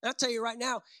 And I'll tell you right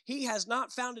now, he has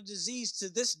not found a disease to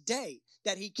this day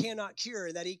that he cannot cure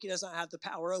and that he does not have the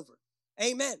power over.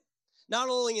 Amen. Not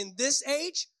only in this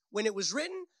age, when it was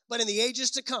written, but in the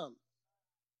ages to come.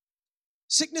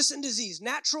 Sickness and disease,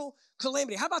 natural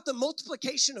calamity. How about the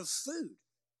multiplication of food?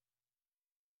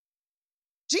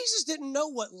 Jesus didn't know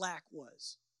what lack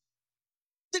was.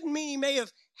 Didn't mean he may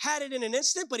have had it in an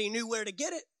instant, but he knew where to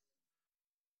get it.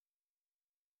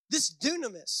 This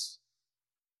dunamis,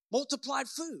 multiplied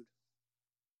food.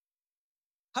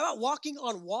 How about walking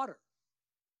on water?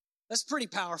 That's pretty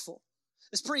powerful.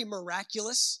 It's pretty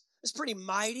miraculous. It's pretty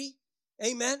mighty.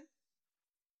 Amen.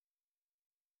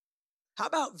 How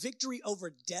about victory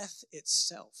over death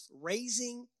itself?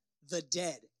 Raising the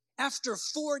dead after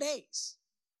 4 days.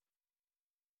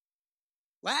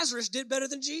 Lazarus did better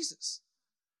than Jesus.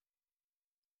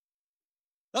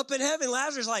 Up in heaven,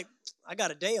 Lazarus like, I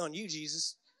got a day on you,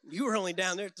 Jesus. You were only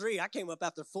down there 3. I came up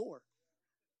after 4.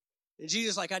 And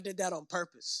Jesus like, I did that on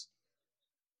purpose.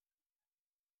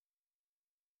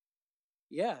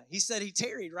 Yeah, he said he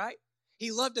tarried, right?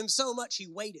 He loved him so much, he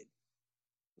waited.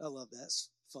 I love that. It's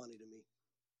funny to me.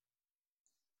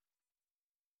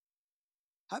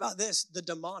 How about this? The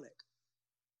demonic.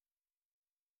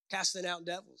 Casting out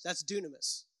devils. That's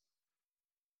dunamis.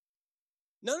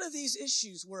 None of these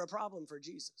issues were a problem for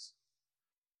Jesus.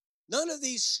 None of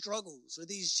these struggles or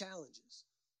these challenges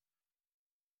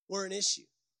were an issue.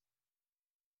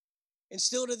 And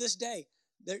still to this day,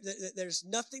 there's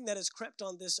nothing that has crept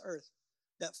on this earth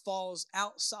that falls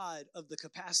outside of the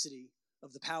capacity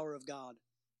of the power of God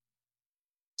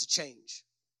to change,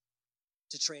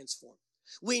 to transform.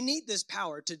 We need this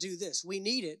power to do this. We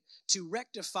need it to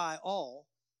rectify all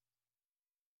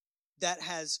that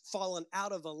has fallen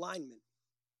out of alignment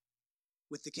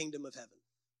with the kingdom of heaven.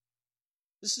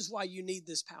 This is why you need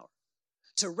this power.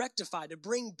 To rectify, to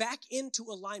bring back into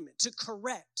alignment, to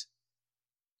correct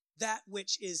that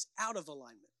which is out of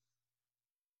alignment.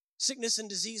 Sickness and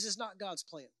disease is not God's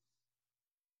plan.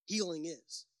 Healing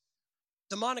is.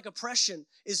 Demonic oppression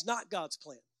is not God's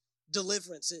plan.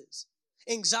 Deliverance is.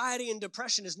 Anxiety and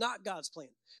depression is not God's plan.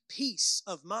 Peace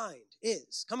of mind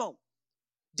is. Come on.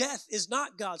 Death is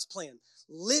not God's plan.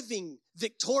 Living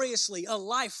victoriously a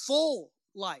life, full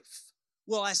life,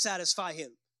 will I satisfy him.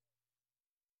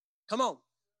 Come on.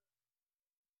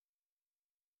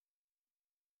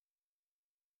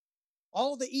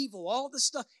 All the evil, all the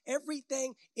stuff,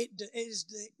 everything, it is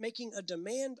making a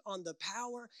demand on the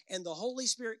power, and the Holy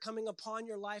Spirit coming upon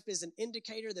your life is an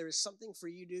indicator there is something for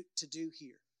you to do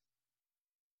here.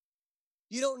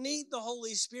 You don't need the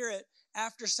Holy Spirit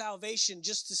after salvation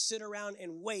just to sit around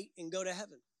and wait and go to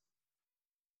heaven.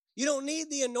 You don't need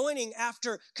the anointing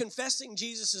after confessing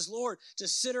Jesus as Lord to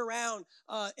sit around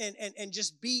and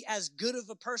just be as good of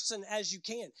a person as you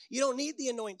can. You don't need the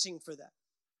anointing for that.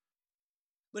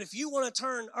 But if you want to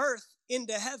turn earth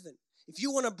into heaven, if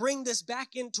you want to bring this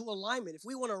back into alignment, if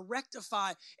we want to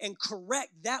rectify and correct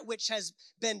that which has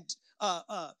been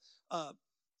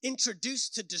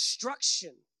introduced to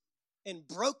destruction and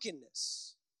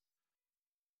brokenness,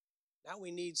 now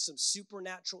we need some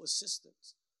supernatural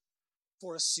assistance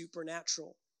for a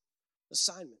supernatural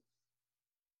assignment.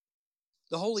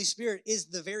 The Holy Spirit is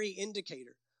the very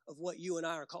indicator of what you and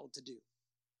I are called to do.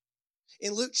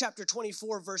 In Luke chapter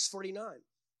 24, verse 49.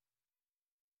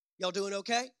 Y'all doing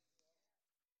okay?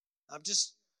 I'm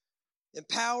just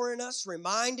empowering us,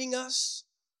 reminding us.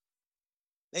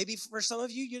 Maybe for some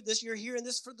of you, you're hearing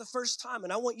this for the first time,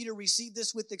 and I want you to receive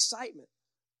this with excitement.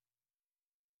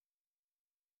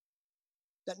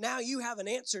 That now you have an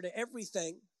answer to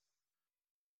everything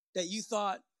that you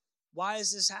thought, why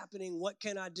is this happening? What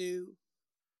can I do?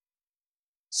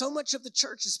 So much of the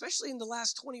church, especially in the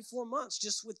last 24 months,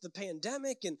 just with the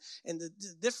pandemic and the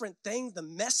different things, the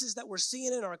messes that we're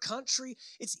seeing in our country,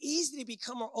 it's easy to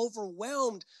become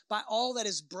overwhelmed by all that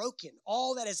is broken,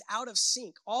 all that is out of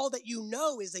sync, all that you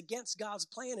know is against God's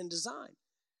plan and design.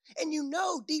 And you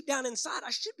know deep down inside,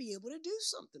 I should be able to do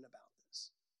something about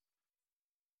this.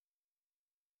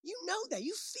 You know that.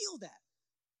 You feel that.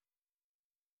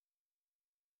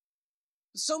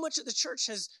 So much of the church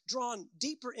has drawn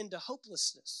deeper into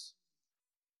hopelessness.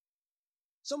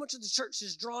 So much of the church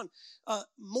is drawn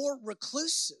more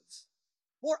reclusive,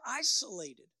 more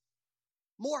isolated,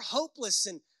 more hopeless,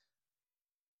 and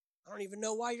I don't even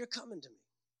know why you're coming to me.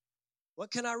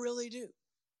 What can I really do?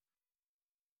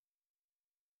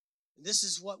 This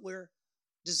is what we're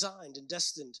designed and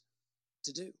destined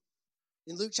to do.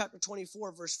 In Luke chapter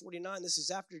 24, verse 49, this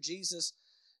is after Jesus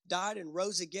died and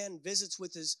rose again, visits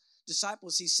with his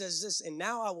disciples. He says this, and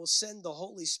now I will send the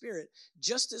Holy Spirit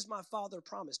just as my Father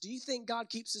promised. Do you think God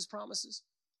keeps his promises?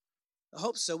 I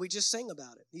hope so. We just sang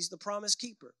about it. He's the promise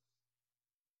keeper.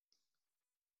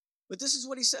 But this is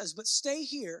what he says, but stay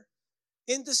here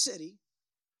in the city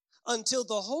until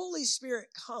the Holy Spirit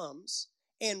comes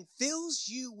and fills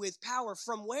you with power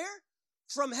from where?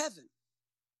 From heaven.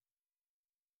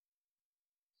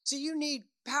 See, you need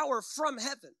power from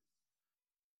heaven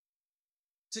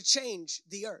to change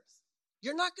the earth.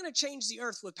 You're not going to change the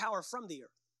earth with power from the earth.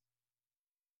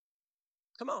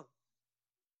 Come on.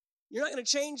 You're not going to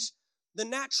change the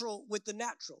natural with the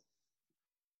natural.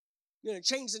 You're going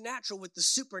to change the natural with the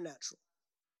supernatural,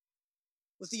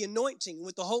 with the anointing,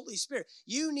 with the Holy Spirit.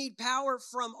 You need power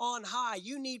from on high.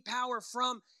 You need power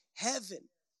from heaven.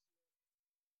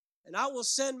 And I will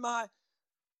send my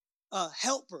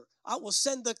helper. I will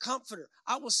send the comforter.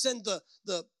 I will send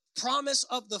the promise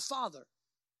of the Father.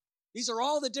 These are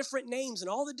all the different names and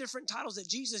all the different titles that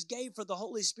Jesus gave for the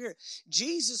Holy Spirit.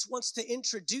 Jesus wants to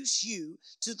introduce you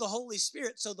to the Holy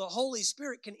Spirit so the Holy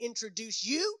Spirit can introduce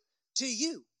you to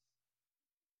you.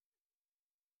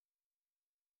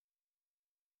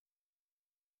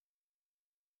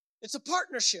 It's a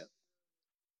partnership.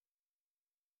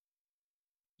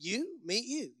 You meet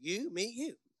you. You meet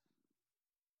you.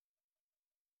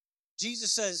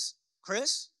 Jesus says,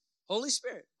 Chris, Holy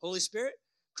Spirit. Holy Spirit,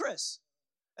 Chris.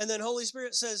 And then Holy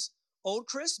Spirit says, old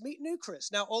Chris, meet new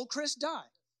Chris. Now, old Chris died.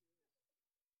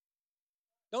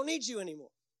 Don't need you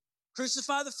anymore.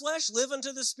 Crucify the flesh, live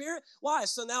unto the Spirit. Why?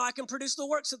 So now I can produce the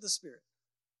works of the Spirit.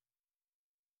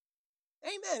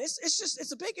 Amen.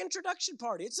 It's a big introduction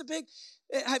party. It's a big,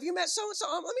 have you met so-and-so?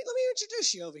 Let me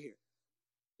introduce you over here.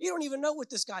 You don't even know what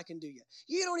this guy can do yet.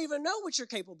 You don't even know what you're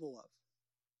capable of.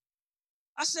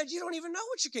 I said, you don't even know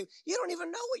what you're capable. You don't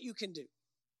even know what you can do.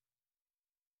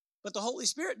 But the Holy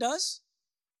Spirit does.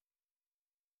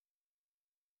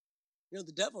 You know,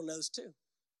 the devil knows too.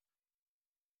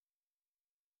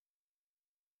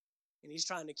 And he's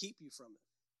trying to keep you from it.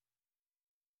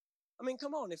 I mean,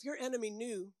 come on. If your enemy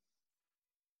knew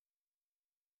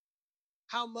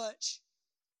how much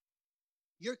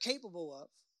you're capable of,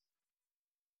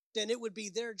 then it would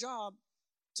be their job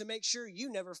to make sure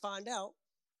you never find out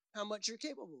how much you're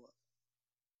capable of.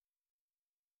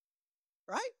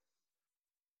 Right?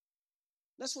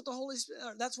 That's what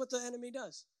that's what the enemy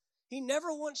does. He never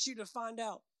wants you to find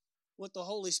out what the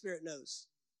Holy Spirit knows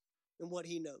and what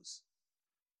he knows.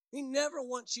 He never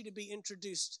wants you to be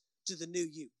introduced to the new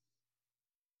you.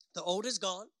 The old is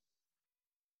gone.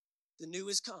 The new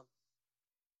is come.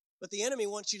 But the enemy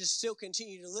wants you to still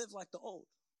continue to live like the old.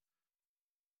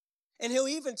 And he'll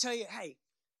even tell you, hey,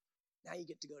 now you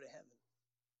get to go to heaven.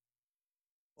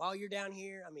 While you're down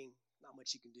here, not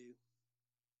much you can do.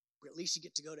 But at least you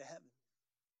get to go to heaven.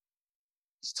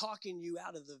 He's talking you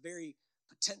out of the very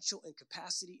potential and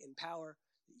capacity and power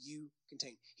that you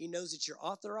contain. He knows that you're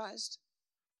authorized,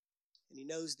 and he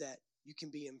knows that you can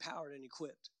be empowered and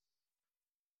equipped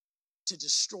to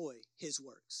destroy his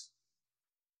works,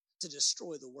 to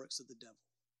destroy the works of the devil.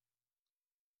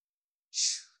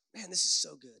 Man, this is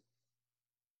so good.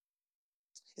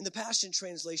 In the Passion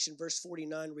Translation, verse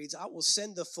 49 reads, I will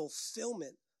send the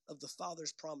fulfillment of the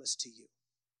Father's promise to you.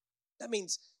 That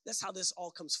means that's how this all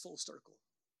comes full circle.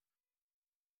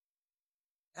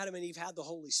 Adam and Eve had the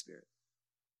Holy Spirit.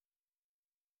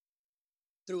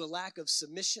 Through a lack of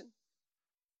submission,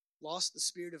 lost the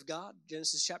Spirit of God.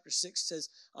 Genesis chapter 6 says,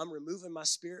 I'm removing my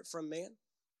spirit from man.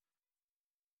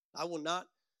 I will not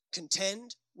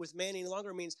contend with man any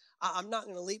longer. It means I'm not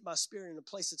going to leave my spirit in a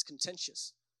place that's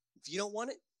contentious. If you don't want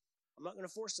it, I'm not going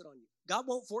to force it on you. God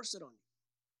won't force it on you.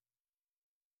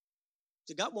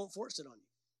 So God won't force it on you.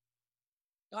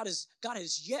 God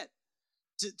has yet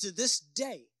to this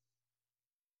day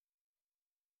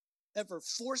ever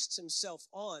forced himself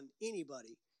on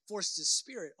anybody, forced his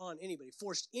spirit on anybody,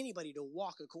 forced anybody to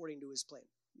walk according to his plan.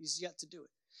 He's yet to do it.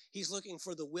 He's looking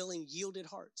for the willing, yielded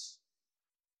hearts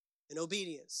and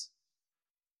obedience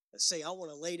that say, I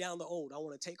want to lay down the old. I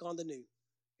want to take on the new.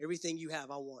 Everything you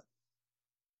have, I want.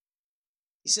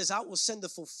 He says, I will send the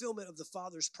fulfillment of the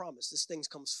Father's promise. This thing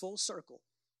comes full circle.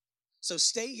 So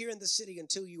stay here in the city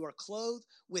until you are clothed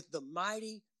with the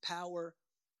mighty power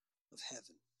of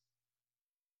heaven.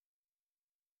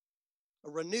 A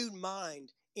renewed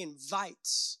mind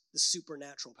invites the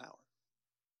supernatural power.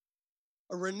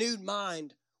 A renewed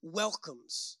mind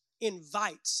welcomes,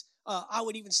 invites, I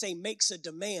would even say makes a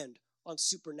demand on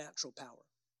supernatural power.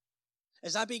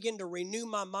 As I begin to renew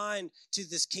my mind to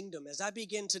this kingdom, as I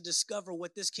begin to discover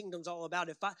what this kingdom's all about,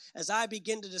 as I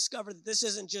begin to discover that this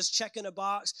isn't just checking a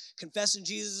box, confessing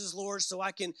Jesus is Lord so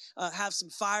I can have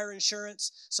some fire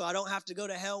insurance, so I don't have to go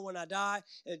to hell when I die,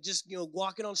 and just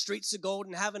walking on streets of gold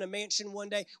and having a mansion one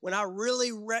day, when I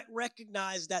really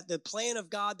recognize that the plan of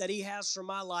God that he has for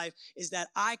my life is that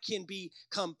I can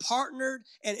become partnered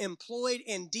and employed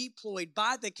and deployed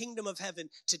by the kingdom of heaven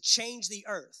to change the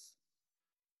earth.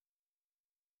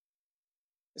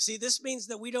 See, this means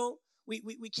that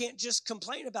we can't just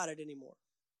complain about it anymore.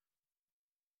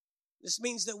 This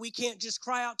means that we can't just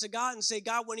cry out to God and say,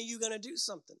 God, when are you going to do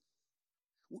something?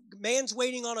 Man's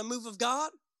waiting on a move of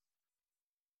God.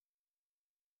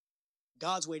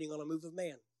 God's waiting on a move of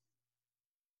man.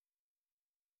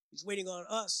 He's waiting on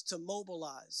us to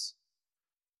mobilize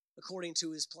according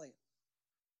to his plan.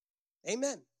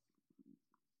 Amen.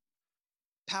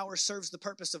 Power serves the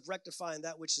purpose of rectifying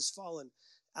that which has fallen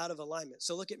out of alignment.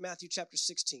 So look at Matthew chapter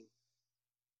 16.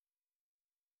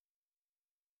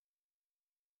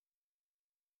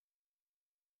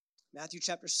 Matthew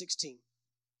chapter 16.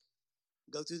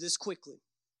 Go through this quickly.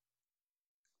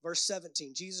 Verse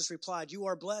 17, Jesus replied, you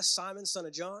are blessed, Simon, son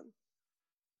of John,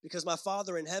 because my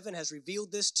Father in heaven has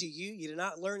revealed this to you. You did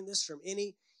not learn this from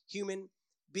any human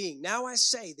being. Now I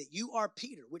say that you are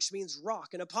Peter, which means rock,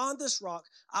 and upon this rock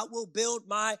I will build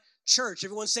my church.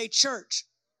 Everyone say church.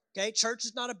 Okay, church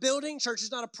is not a building. Church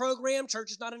is not a program. Church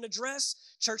is not an address.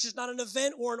 Church is not an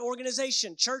event or an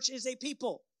organization. Church is a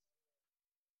people.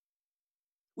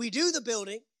 We do the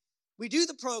building. We do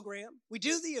the program. We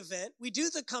do the event. We do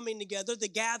the coming together, the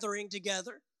gathering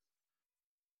together.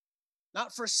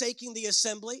 Not forsaking the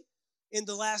assembly in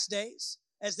the last days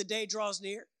as the day draws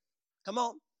near. Come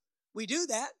on. We do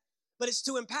that, but it's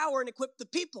to empower and equip the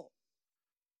people.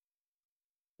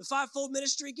 The fivefold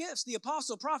ministry gifts, the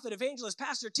apostle, prophet, evangelist,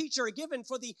 pastor, teacher, are given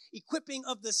for the equipping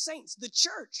of the saints, the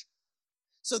church.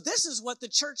 So this is what the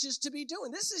church is to be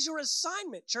doing. This is your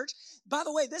assignment, church. By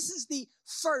the way, this is the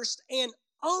first and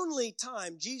only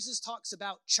time Jesus talks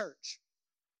about church.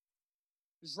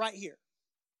 It's right here.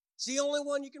 It's the only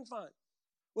one you can find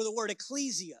where the word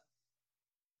ecclesia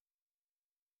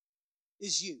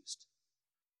is used.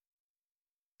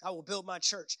 I will build my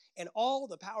church, and all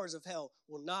the powers of hell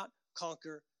will not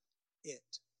conquer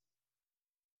it.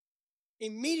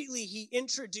 Immediately, he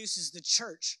introduces the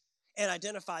church and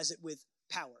identifies it with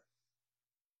power.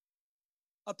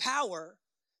 A power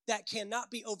that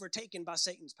cannot be overtaken by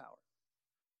Satan's power.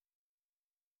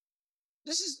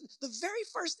 This is the very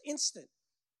first instant.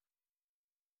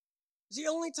 It's the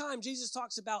only time Jesus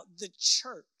talks about the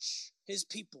church, his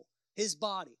people, his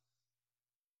body.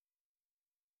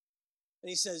 And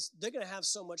he says, they're going to have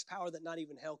so much power that not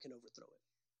even hell can overthrow it.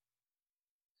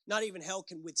 Not even hell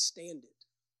can withstand it.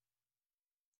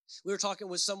 We were talking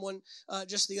with someone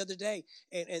just the other day,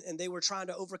 and they were trying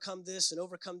to overcome this and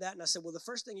overcome that. And I said, well, the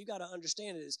first thing you got to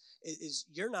understand is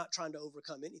you're not trying to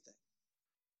overcome anything.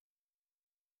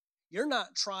 You're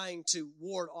not trying to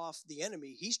ward off the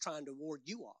enemy. He's trying to ward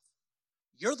you off.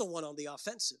 You're the one on the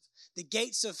offensive. The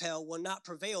gates of hell will not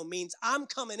prevail means I'm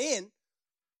coming in.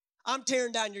 I'm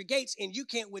tearing down your gates, and you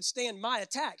can't withstand my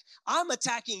attack. I'm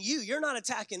attacking you. You're not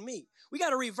attacking me. We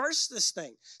got to reverse this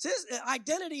thing. So this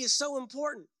identity is so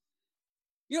important.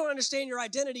 You don't understand your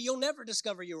identity, you'll never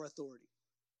discover your authority.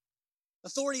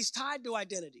 Authority is tied to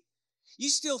identity. You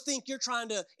still think you're trying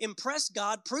to impress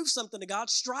God, prove something to God,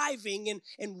 striving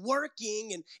and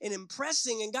working and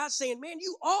impressing, and God's saying, man,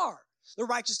 you are. The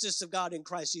righteousness of God in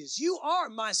Christ Jesus. You are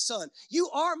my son. You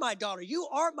are my daughter. You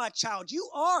are my child. You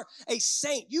are a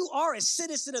saint. You are a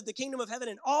citizen of the kingdom of heaven,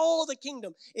 and all the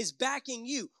kingdom is backing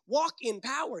you. Walk in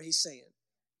power, he's saying.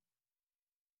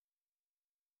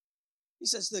 He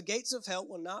says, the gates of hell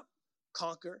will not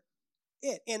conquer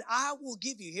it. And I will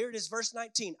give you, here it is, verse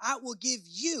 19. I will give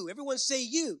you, everyone say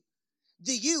you.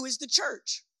 The you is the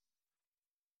church.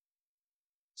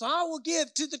 So I will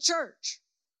give to the church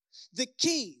the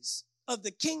keys of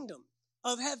the kingdom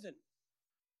of heaven.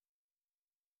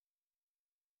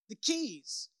 The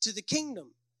keys to the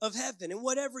kingdom of heaven. And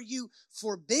whatever you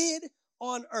forbid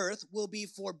on earth will be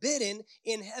forbidden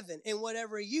in heaven. And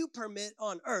whatever you permit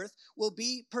on earth will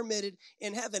be permitted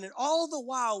in heaven. And all the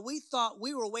while we thought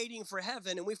we were waiting for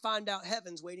heaven, and we find out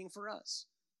heaven's waiting for us.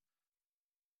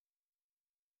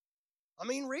 I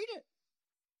mean, read it.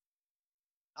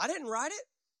 I didn't write it.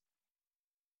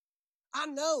 I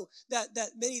know that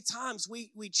many times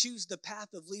we choose the path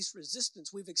of least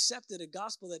resistance. We've accepted a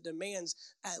gospel that demands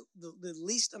the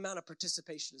least amount of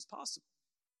participation as possible.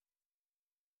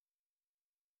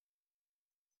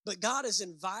 But God is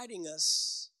inviting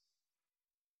us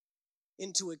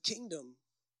into a kingdom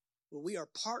where we are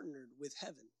partnered with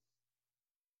heaven.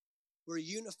 We're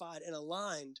unified and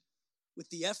aligned with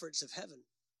the efforts of heaven.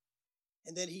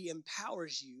 And then he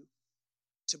empowers you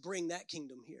to bring that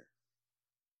kingdom here.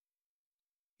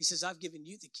 He says, I've given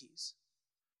you the keys.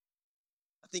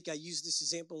 I think I used this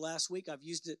example last week. I've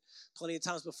used it plenty of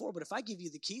times before. But if I give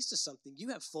you the keys to something, you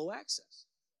have full access.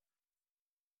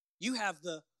 You have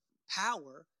the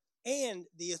power and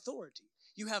the authority.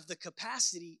 You have the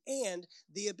capacity and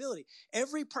the ability.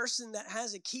 Every person that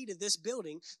has a key to this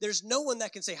building, there's no one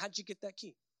that can say, how'd you get that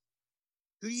key?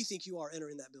 Who do you think you are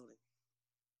entering that building?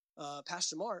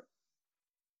 Pastor Mark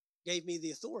gave me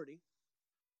the authority,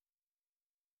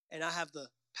 and I have the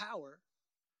power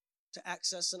to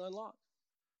access and unlock.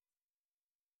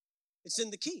 It's in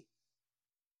the key.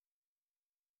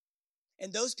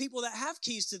 And those people that have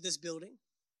keys to this building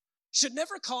should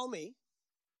never call me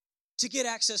to get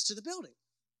access to the building.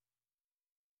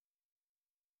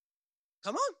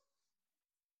 Come on.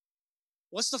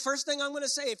 What's the first thing I'm going to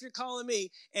say if you're calling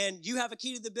me and you have a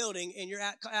key to the building and you're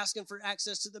asking for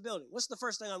access to the building? What's the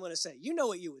first thing I'm going to say? You know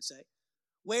what you would say.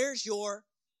 Where's your...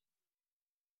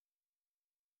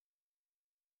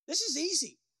 This is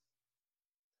easy.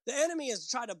 The enemy has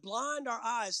tried to blind our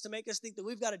eyes to make us think that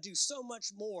we've got to do so much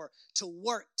more to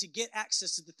work to get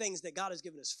access to the things that God has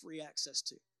given us free access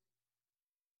to.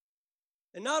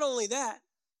 And not only that,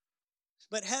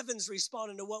 but heaven's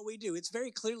responding to what we do. It's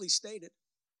very clearly stated.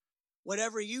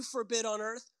 Whatever you forbid on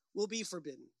earth will be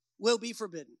forbidden. Will be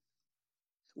forbidden.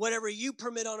 Whatever you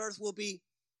permit on earth will be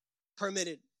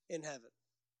permitted in heaven.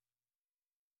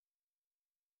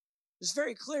 It's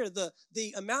very clear.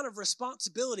 The amount of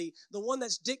responsibility, the one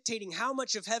that's dictating how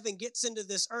much of heaven gets into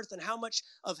this earth and how much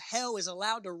of hell is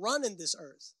allowed to run in this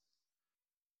earth,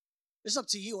 it's up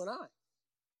to you and I.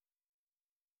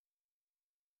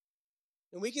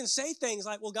 And we can say things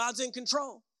like, well, God's in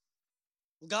control.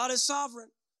 Well, God is sovereign.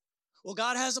 Well,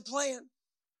 God has a plan.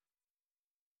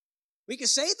 We can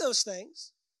say those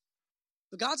things,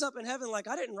 but God's up in heaven like,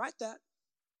 I didn't write that.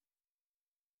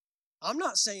 I'm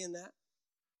not saying that.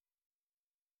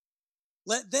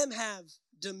 Let them have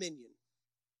dominion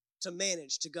to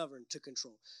manage, to govern, to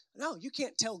control. No, you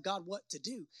can't tell God what to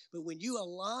do. But when you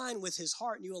align with his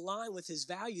heart and you align with his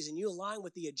values and you align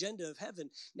with the agenda of heaven,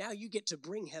 now you get to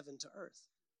bring heaven to earth.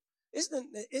 Is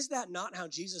that not how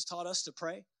Jesus taught us to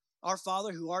pray? Our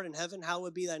Father who art in heaven,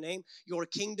 hallowed be thy name. Your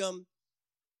kingdom,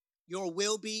 your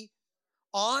will be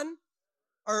on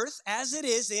earth as it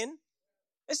is in.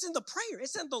 It's in the prayer.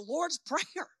 It's in the Lord's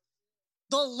Prayer.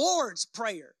 The Lord's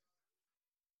Prayer.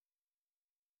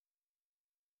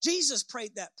 Jesus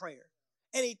prayed that prayer,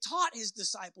 and he taught his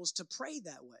disciples to pray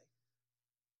that way.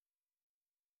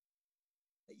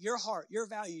 Your heart, your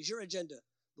values, your agenda,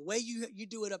 the way you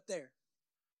do it up there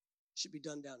should be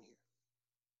done down here.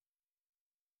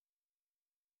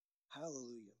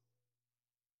 Hallelujah.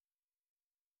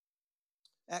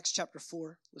 Acts chapter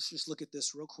 4. Let's just look at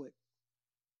this real quick.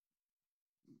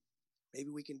 Maybe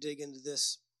we can dig into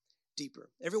this deeper.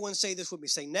 Everyone say this with me.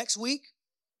 Say, next week,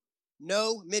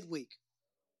 no midweek.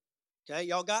 Okay,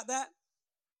 y'all got that?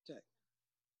 Okay.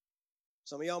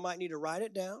 Some of y'all might need to write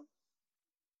it down.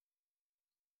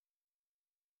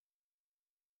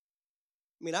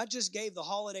 I mean, I just gave the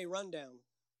holiday rundown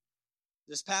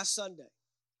this past Sunday.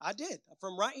 I did.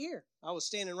 From right here. I was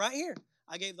standing right here.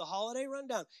 I gave the holiday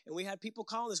rundown. And we had people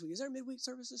calling this week. Is there a midweek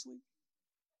service this week?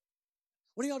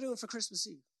 What are y'all doing for Christmas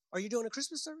Eve? Are you doing a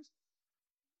Christmas service?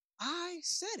 I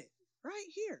said it right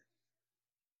here.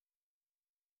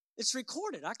 It's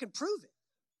recorded. I can prove it.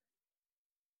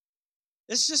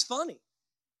 It's just funny.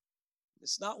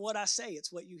 It's not what I say,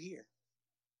 it's what you hear.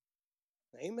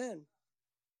 Amen.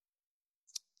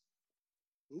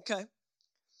 Okay.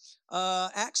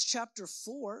 Acts chapter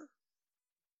 4,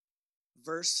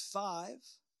 verse 5.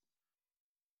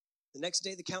 The next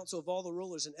day, the council of all the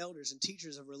rulers and elders and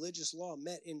teachers of religious law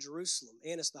met in Jerusalem.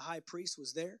 Annas the high priest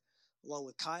was there, along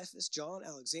with Caiaphas, John,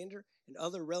 Alexander, and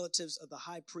other relatives of the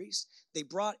high priest. They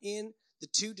brought in the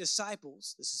two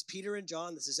disciples. This is Peter and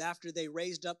John. This is after they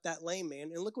raised up that lame man.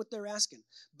 And look what they're asking.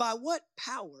 By what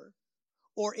power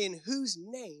or in whose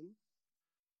name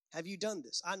have you done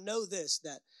this? I know this,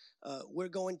 that we're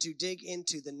going to dig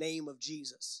into the name of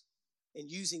Jesus and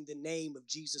using the name of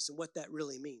Jesus and what that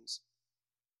really means.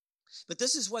 But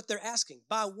this is what they're asking.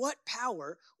 By what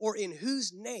power or in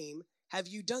whose name have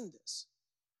you done this?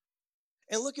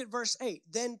 And look at verse 8.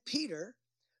 Then Peter,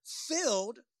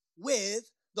 filled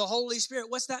with the Holy Spirit.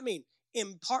 What's that mean?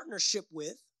 In partnership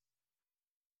with.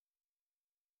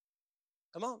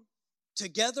 Come on.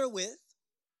 Together with,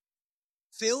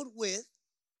 filled with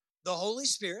the Holy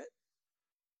Spirit,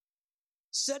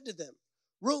 said to them,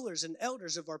 rulers and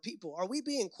elders of our people, are we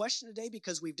being questioned today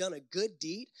because we've done a good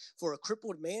deed for a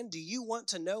crippled man? Do you want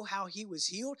to know how he was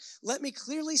healed? Let me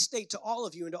clearly state to all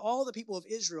of you and to all the people of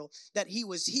Israel that he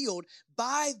was healed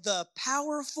by the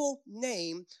powerful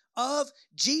name of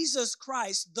Jesus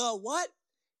Christ, the what?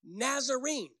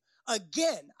 Nazarene.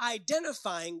 Again,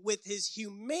 identifying with his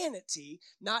humanity,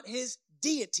 not his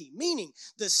deity, meaning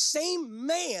the same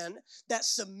man that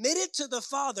submitted to the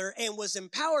Father and was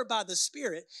empowered by the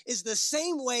Spirit is the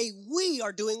same way we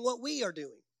are doing what we are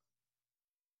doing.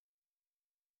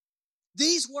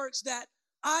 These works that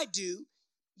I do,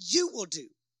 you will do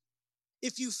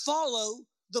if you follow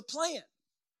the plan.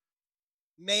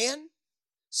 Man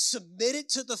submitted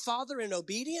to the Father in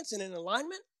obedience and in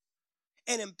alignment,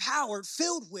 and empowered,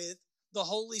 filled with the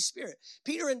Holy Spirit.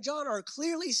 Peter and John are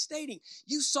clearly stating,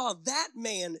 you saw that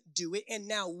man do it, and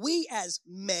now we as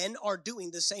men are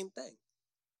doing the same thing.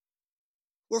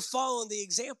 We're following the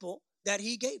example that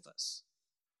he gave us.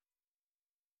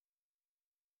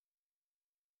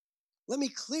 Let me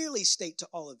clearly state to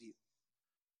all of you.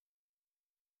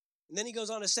 And then he goes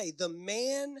on to say, the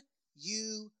man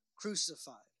you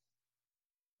crucified,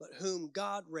 but whom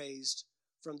God raised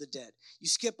from the dead. You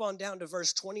skip on down to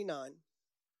verse 29.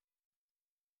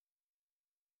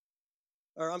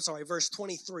 Verse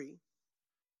 23.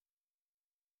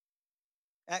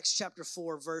 Acts chapter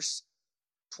 4, verse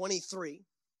 23.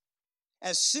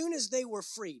 As soon as they were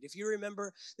freed, if you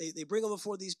remember, they bring them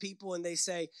before these people and they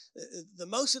say, the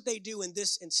most that they do in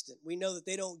this instant, we know that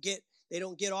they don't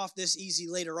get off this easy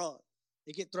later on.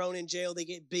 They get thrown in jail, they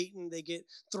get beaten, they get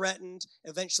threatened,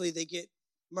 eventually they get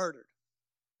murdered.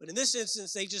 But in this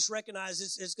instance, they just recognize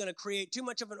it's going to create too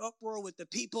much of an uproar with the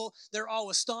people. They're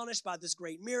all astonished by this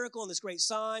great miracle and this great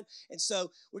sign. And so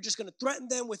we're just going to threaten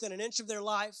them within an inch of their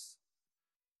life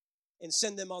and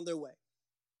send them on their way.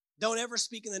 Don't ever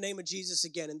speak in the name of Jesus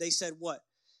again. And they said, what?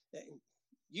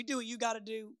 You do what you got to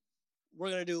do. We're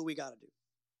going to do what we got to do.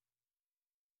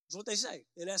 That's what they say,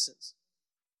 in essence.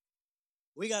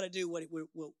 We got to do what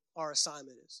our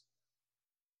assignment is.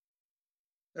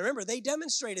 Now remember, they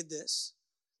demonstrated this.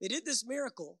 They did this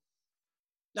miracle,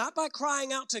 not by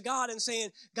crying out to God and saying,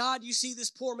 God, you see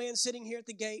this poor man sitting here at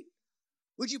the gate.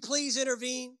 Would you please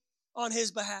intervene on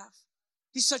his behalf?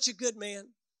 He's such a good man,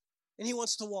 and he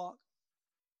wants to walk.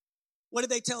 What did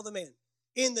they tell the man?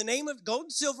 In the name of gold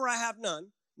and silver, I have none.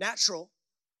 Natural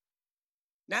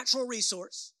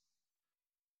resource.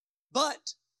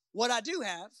 But what I do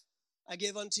have, I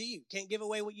give unto you. Can't give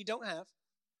away what you don't have.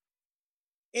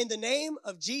 In the name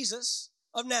of Jesus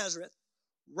of Nazareth,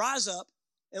 rise up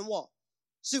and walk.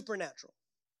 Supernatural.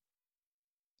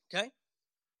 Okay?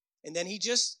 And then he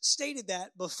just stated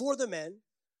that before the men.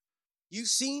 You've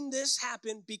seen this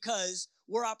happen because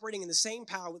we're operating in the same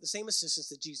power with the same assistance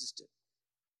that Jesus did.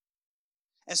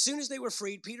 As soon as they were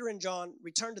freed, Peter and John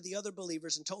returned to the other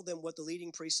believers and told them what the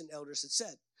leading priests and elders had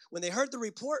said. When they heard the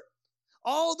report,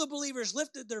 all the believers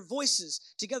lifted their voices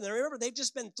together. Now remember, they've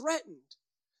just been threatened.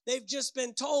 They've just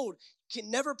been told, can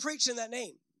never preach in that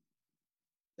name.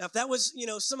 Now, if that was,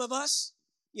 some of us,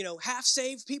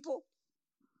 half-saved people,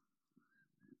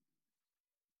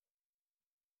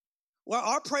 well,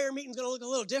 our prayer meeting's going to look a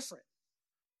little different.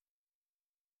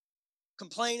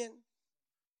 Complaining.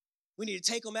 We need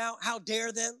to take them out. How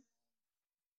dare them?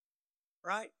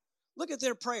 Right? Look at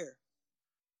their prayer.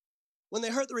 When they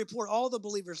heard the report, all the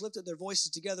believers lifted their voices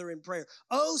together in prayer.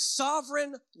 O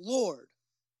sovereign Lord,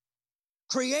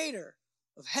 creator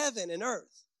of heaven and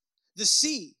earth, the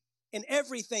sea and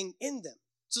everything in them.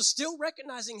 So still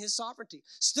recognizing his sovereignty,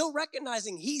 still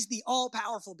recognizing he's the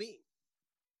all-powerful being.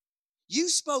 You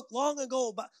spoke long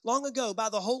ago by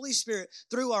the Holy Spirit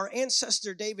through our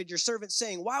ancestor David, your servant,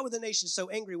 saying, why were the nations so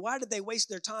angry? Why did they waste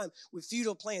their time with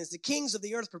futile plans? The kings of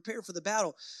the earth prepared for the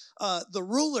battle. The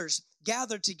rulers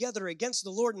gathered together against the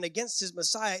Lord and against his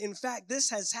Messiah. In fact, this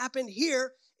has happened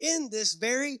here in this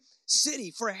very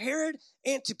city. For Herod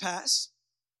Antipas,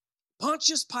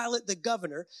 Pontius Pilate, the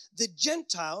governor, the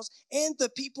Gentiles, and the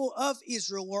people of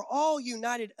Israel were all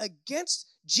united against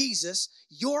Jesus,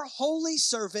 your holy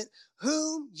servant,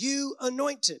 whom you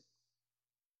anointed.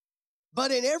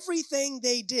 But everything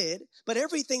they did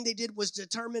was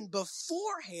determined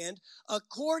beforehand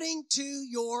according to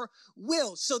your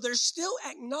will. So they're still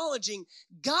acknowledging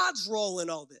God's role in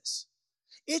all this.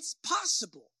 It's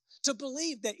possible to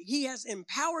believe that he has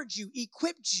empowered you,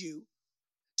 equipped you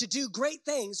to do great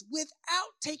things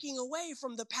without taking away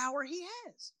from the power he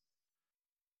has.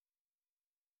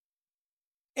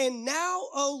 And now,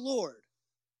 O Lord,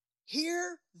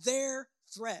 hear their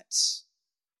threats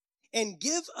and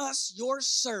give us, your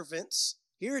servants,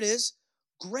 here it is,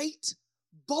 great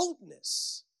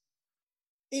boldness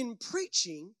in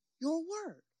preaching your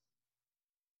word.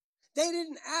 They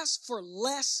didn't ask for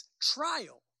less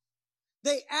trial.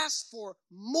 They asked for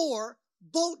more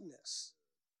boldness.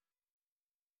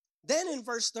 Then in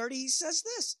verse 30, he says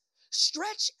this,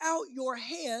 stretch out your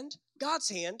hand, God's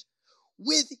hand,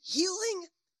 with healing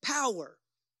power.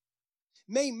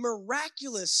 May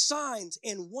miraculous signs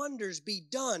and wonders be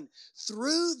done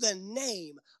through the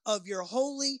name of your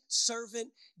holy servant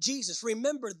Jesus.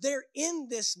 Remember, they're in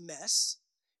this mess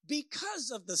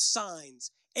because of the signs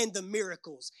and the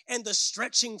miracles and the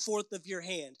stretching forth of your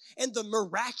hand and the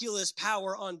miraculous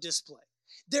power on display.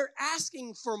 They're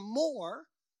asking for more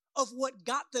of what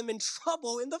got them in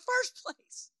trouble in the first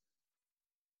place.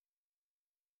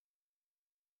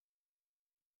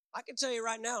 I can tell you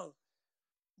right now,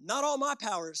 not all my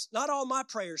prayers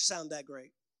sound that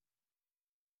great.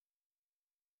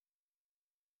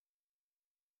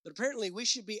 But apparently we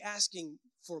should be asking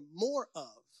for more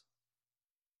of,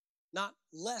 not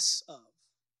less of,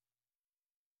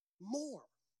 more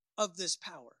of this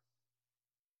power.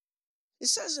 It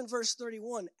says in verse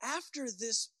 31, after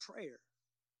this prayer,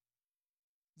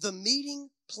 the meeting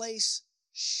place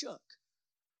shook,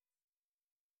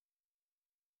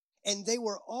 and they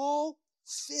were all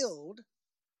filled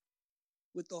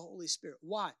with the Holy Spirit.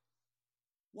 Why?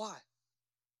 Why?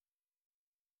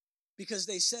 Because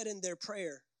they said in their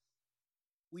prayer,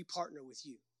 we partner with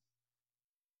you.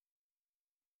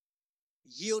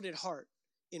 Yielded heart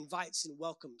invites and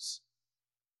welcomes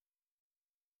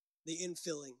the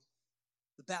infilling,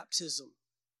 the baptism,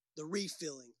 the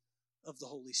refilling of the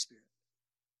Holy Spirit.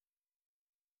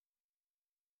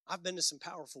 I've been to some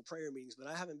powerful prayer meetings, but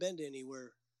I haven't been to any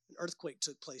where an earthquake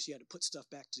took place. You had to put stuff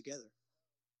back together.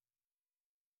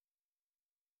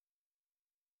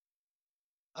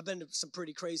 I've been to some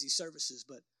pretty crazy services,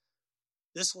 but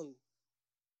this one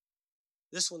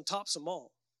tops them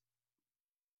all.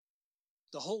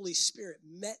 The Holy Spirit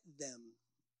met them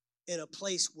in a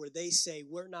place where they say,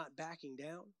 we're not backing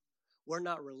down. We're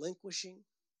not relinquishing.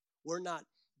 We're not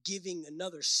giving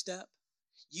another step.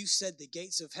 You said the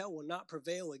gates of hell will not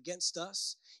prevail against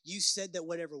us. You said that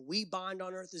whatever we bind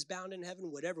on earth is bound in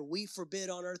heaven. Whatever we forbid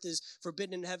on earth is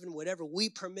forbidden in heaven. Whatever we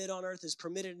permit on earth is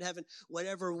permitted in heaven.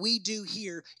 Whatever we do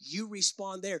here, you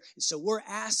respond there. And so we're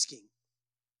asking,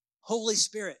 Holy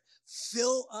Spirit,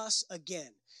 fill us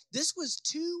again. This was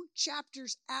 2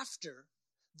 chapters after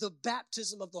the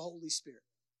baptism of the Holy Spirit.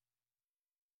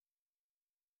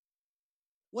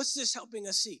 What's this helping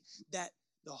us see? That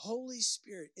the Holy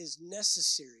Spirit is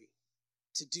necessary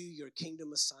to do your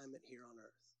kingdom assignment here on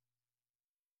earth.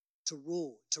 To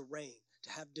rule, to reign,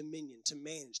 to have dominion, to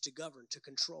manage, to govern, to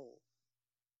control.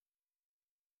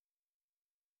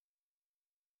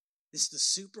 It's the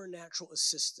supernatural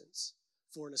assistance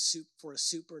for a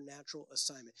supernatural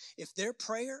assignment. If their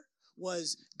prayer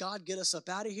was, God, get us up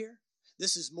out of here,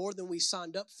 this is more than we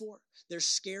signed up for, they're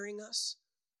scaring us.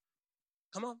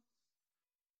 Come on.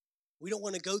 We don't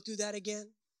want to go through that again.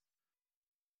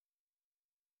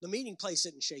 The meeting place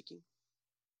isn't shaking.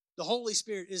 The Holy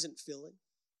Spirit isn't filling.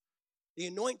 The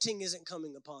anointing isn't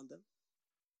coming upon them.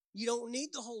 You don't need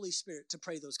the Holy Spirit to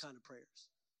pray those kind of prayers.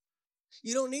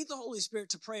 You don't need the Holy Spirit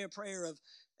to pray a prayer of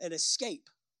an escape.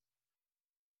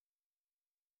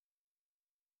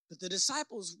 But the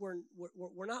disciples were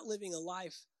not living a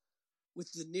life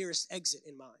with the nearest exit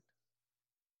in mind.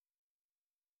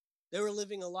 They were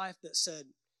living a life that said,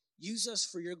 use us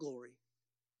for your glory.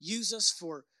 Use us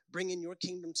for bringing your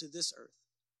kingdom to this earth.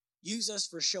 Use us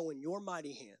for showing your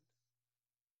mighty hand.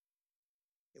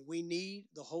 And we need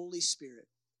the Holy Spirit.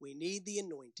 We need the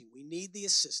anointing. We need the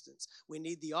assistance. We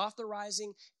need the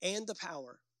authorizing and the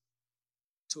power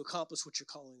to accomplish what you're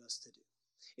calling us to do.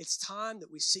 It's time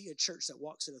that we see a church that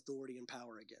walks in authority and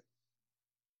power again.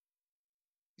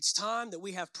 It's time that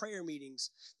we have prayer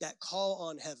meetings that call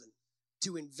on heaven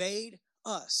to invade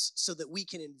us so that we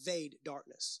can invade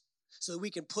darkness, so that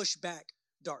we can push back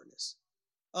darkness.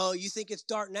 Oh, you think it's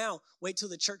dark now? Wait till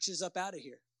the church is up out of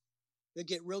here. It'll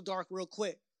get real dark real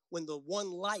quick when the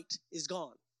one light is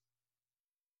gone.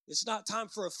 It's not time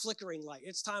for a flickering light.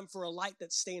 It's time for a light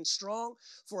that stands strong,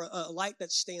 for a light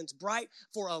that stands bright,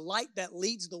 for a light that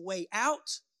leads the way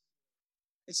out.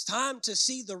 It's time to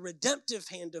see the redemptive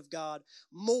hand of God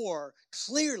more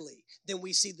clearly than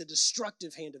we see the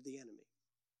destructive hand of the enemy.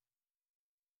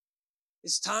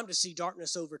 It's time to see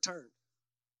darkness overturned.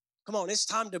 Come on, it's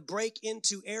time to break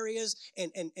into areas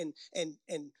and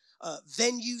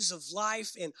venues of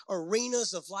life and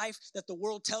arenas of life that the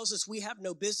world tells us we have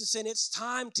no business in. It's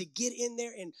time to get in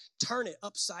there and turn it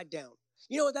upside down.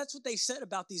 You know what? That's what they said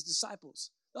about these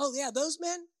disciples. Oh, yeah, those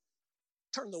men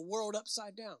turned the world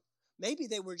upside down. Maybe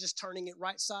they were just turning it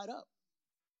right side up.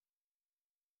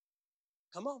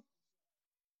 Come on.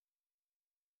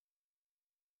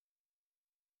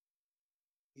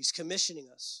 He's commissioning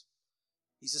us.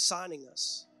 He's assigning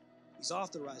us. He's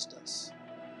authorized us.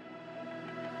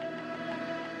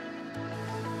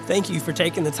 Thank you for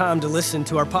taking the time to listen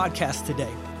to our podcast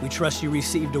today. We trust you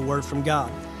received a word from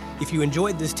God. If you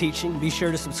enjoyed this teaching, be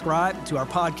sure to subscribe to our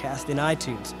podcast in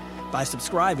iTunes. By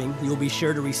subscribing, you'll be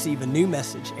sure to receive a new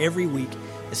message every week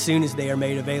as soon as they are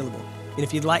made available. And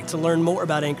if you'd like to learn more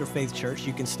about Anchor Faith Church,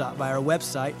 you can stop by our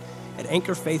website at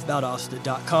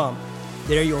anchorfaithvaldosta.com.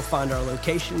 There you'll find our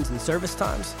locations and service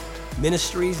times,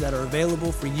 ministries that are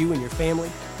available for you and your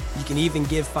family. You can even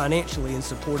give financially in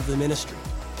support of the ministry.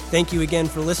 Thank you again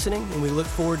for listening, and we look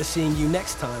forward to seeing you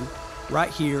next time right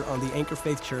here on the Anchor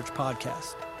Faith Church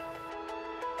podcast.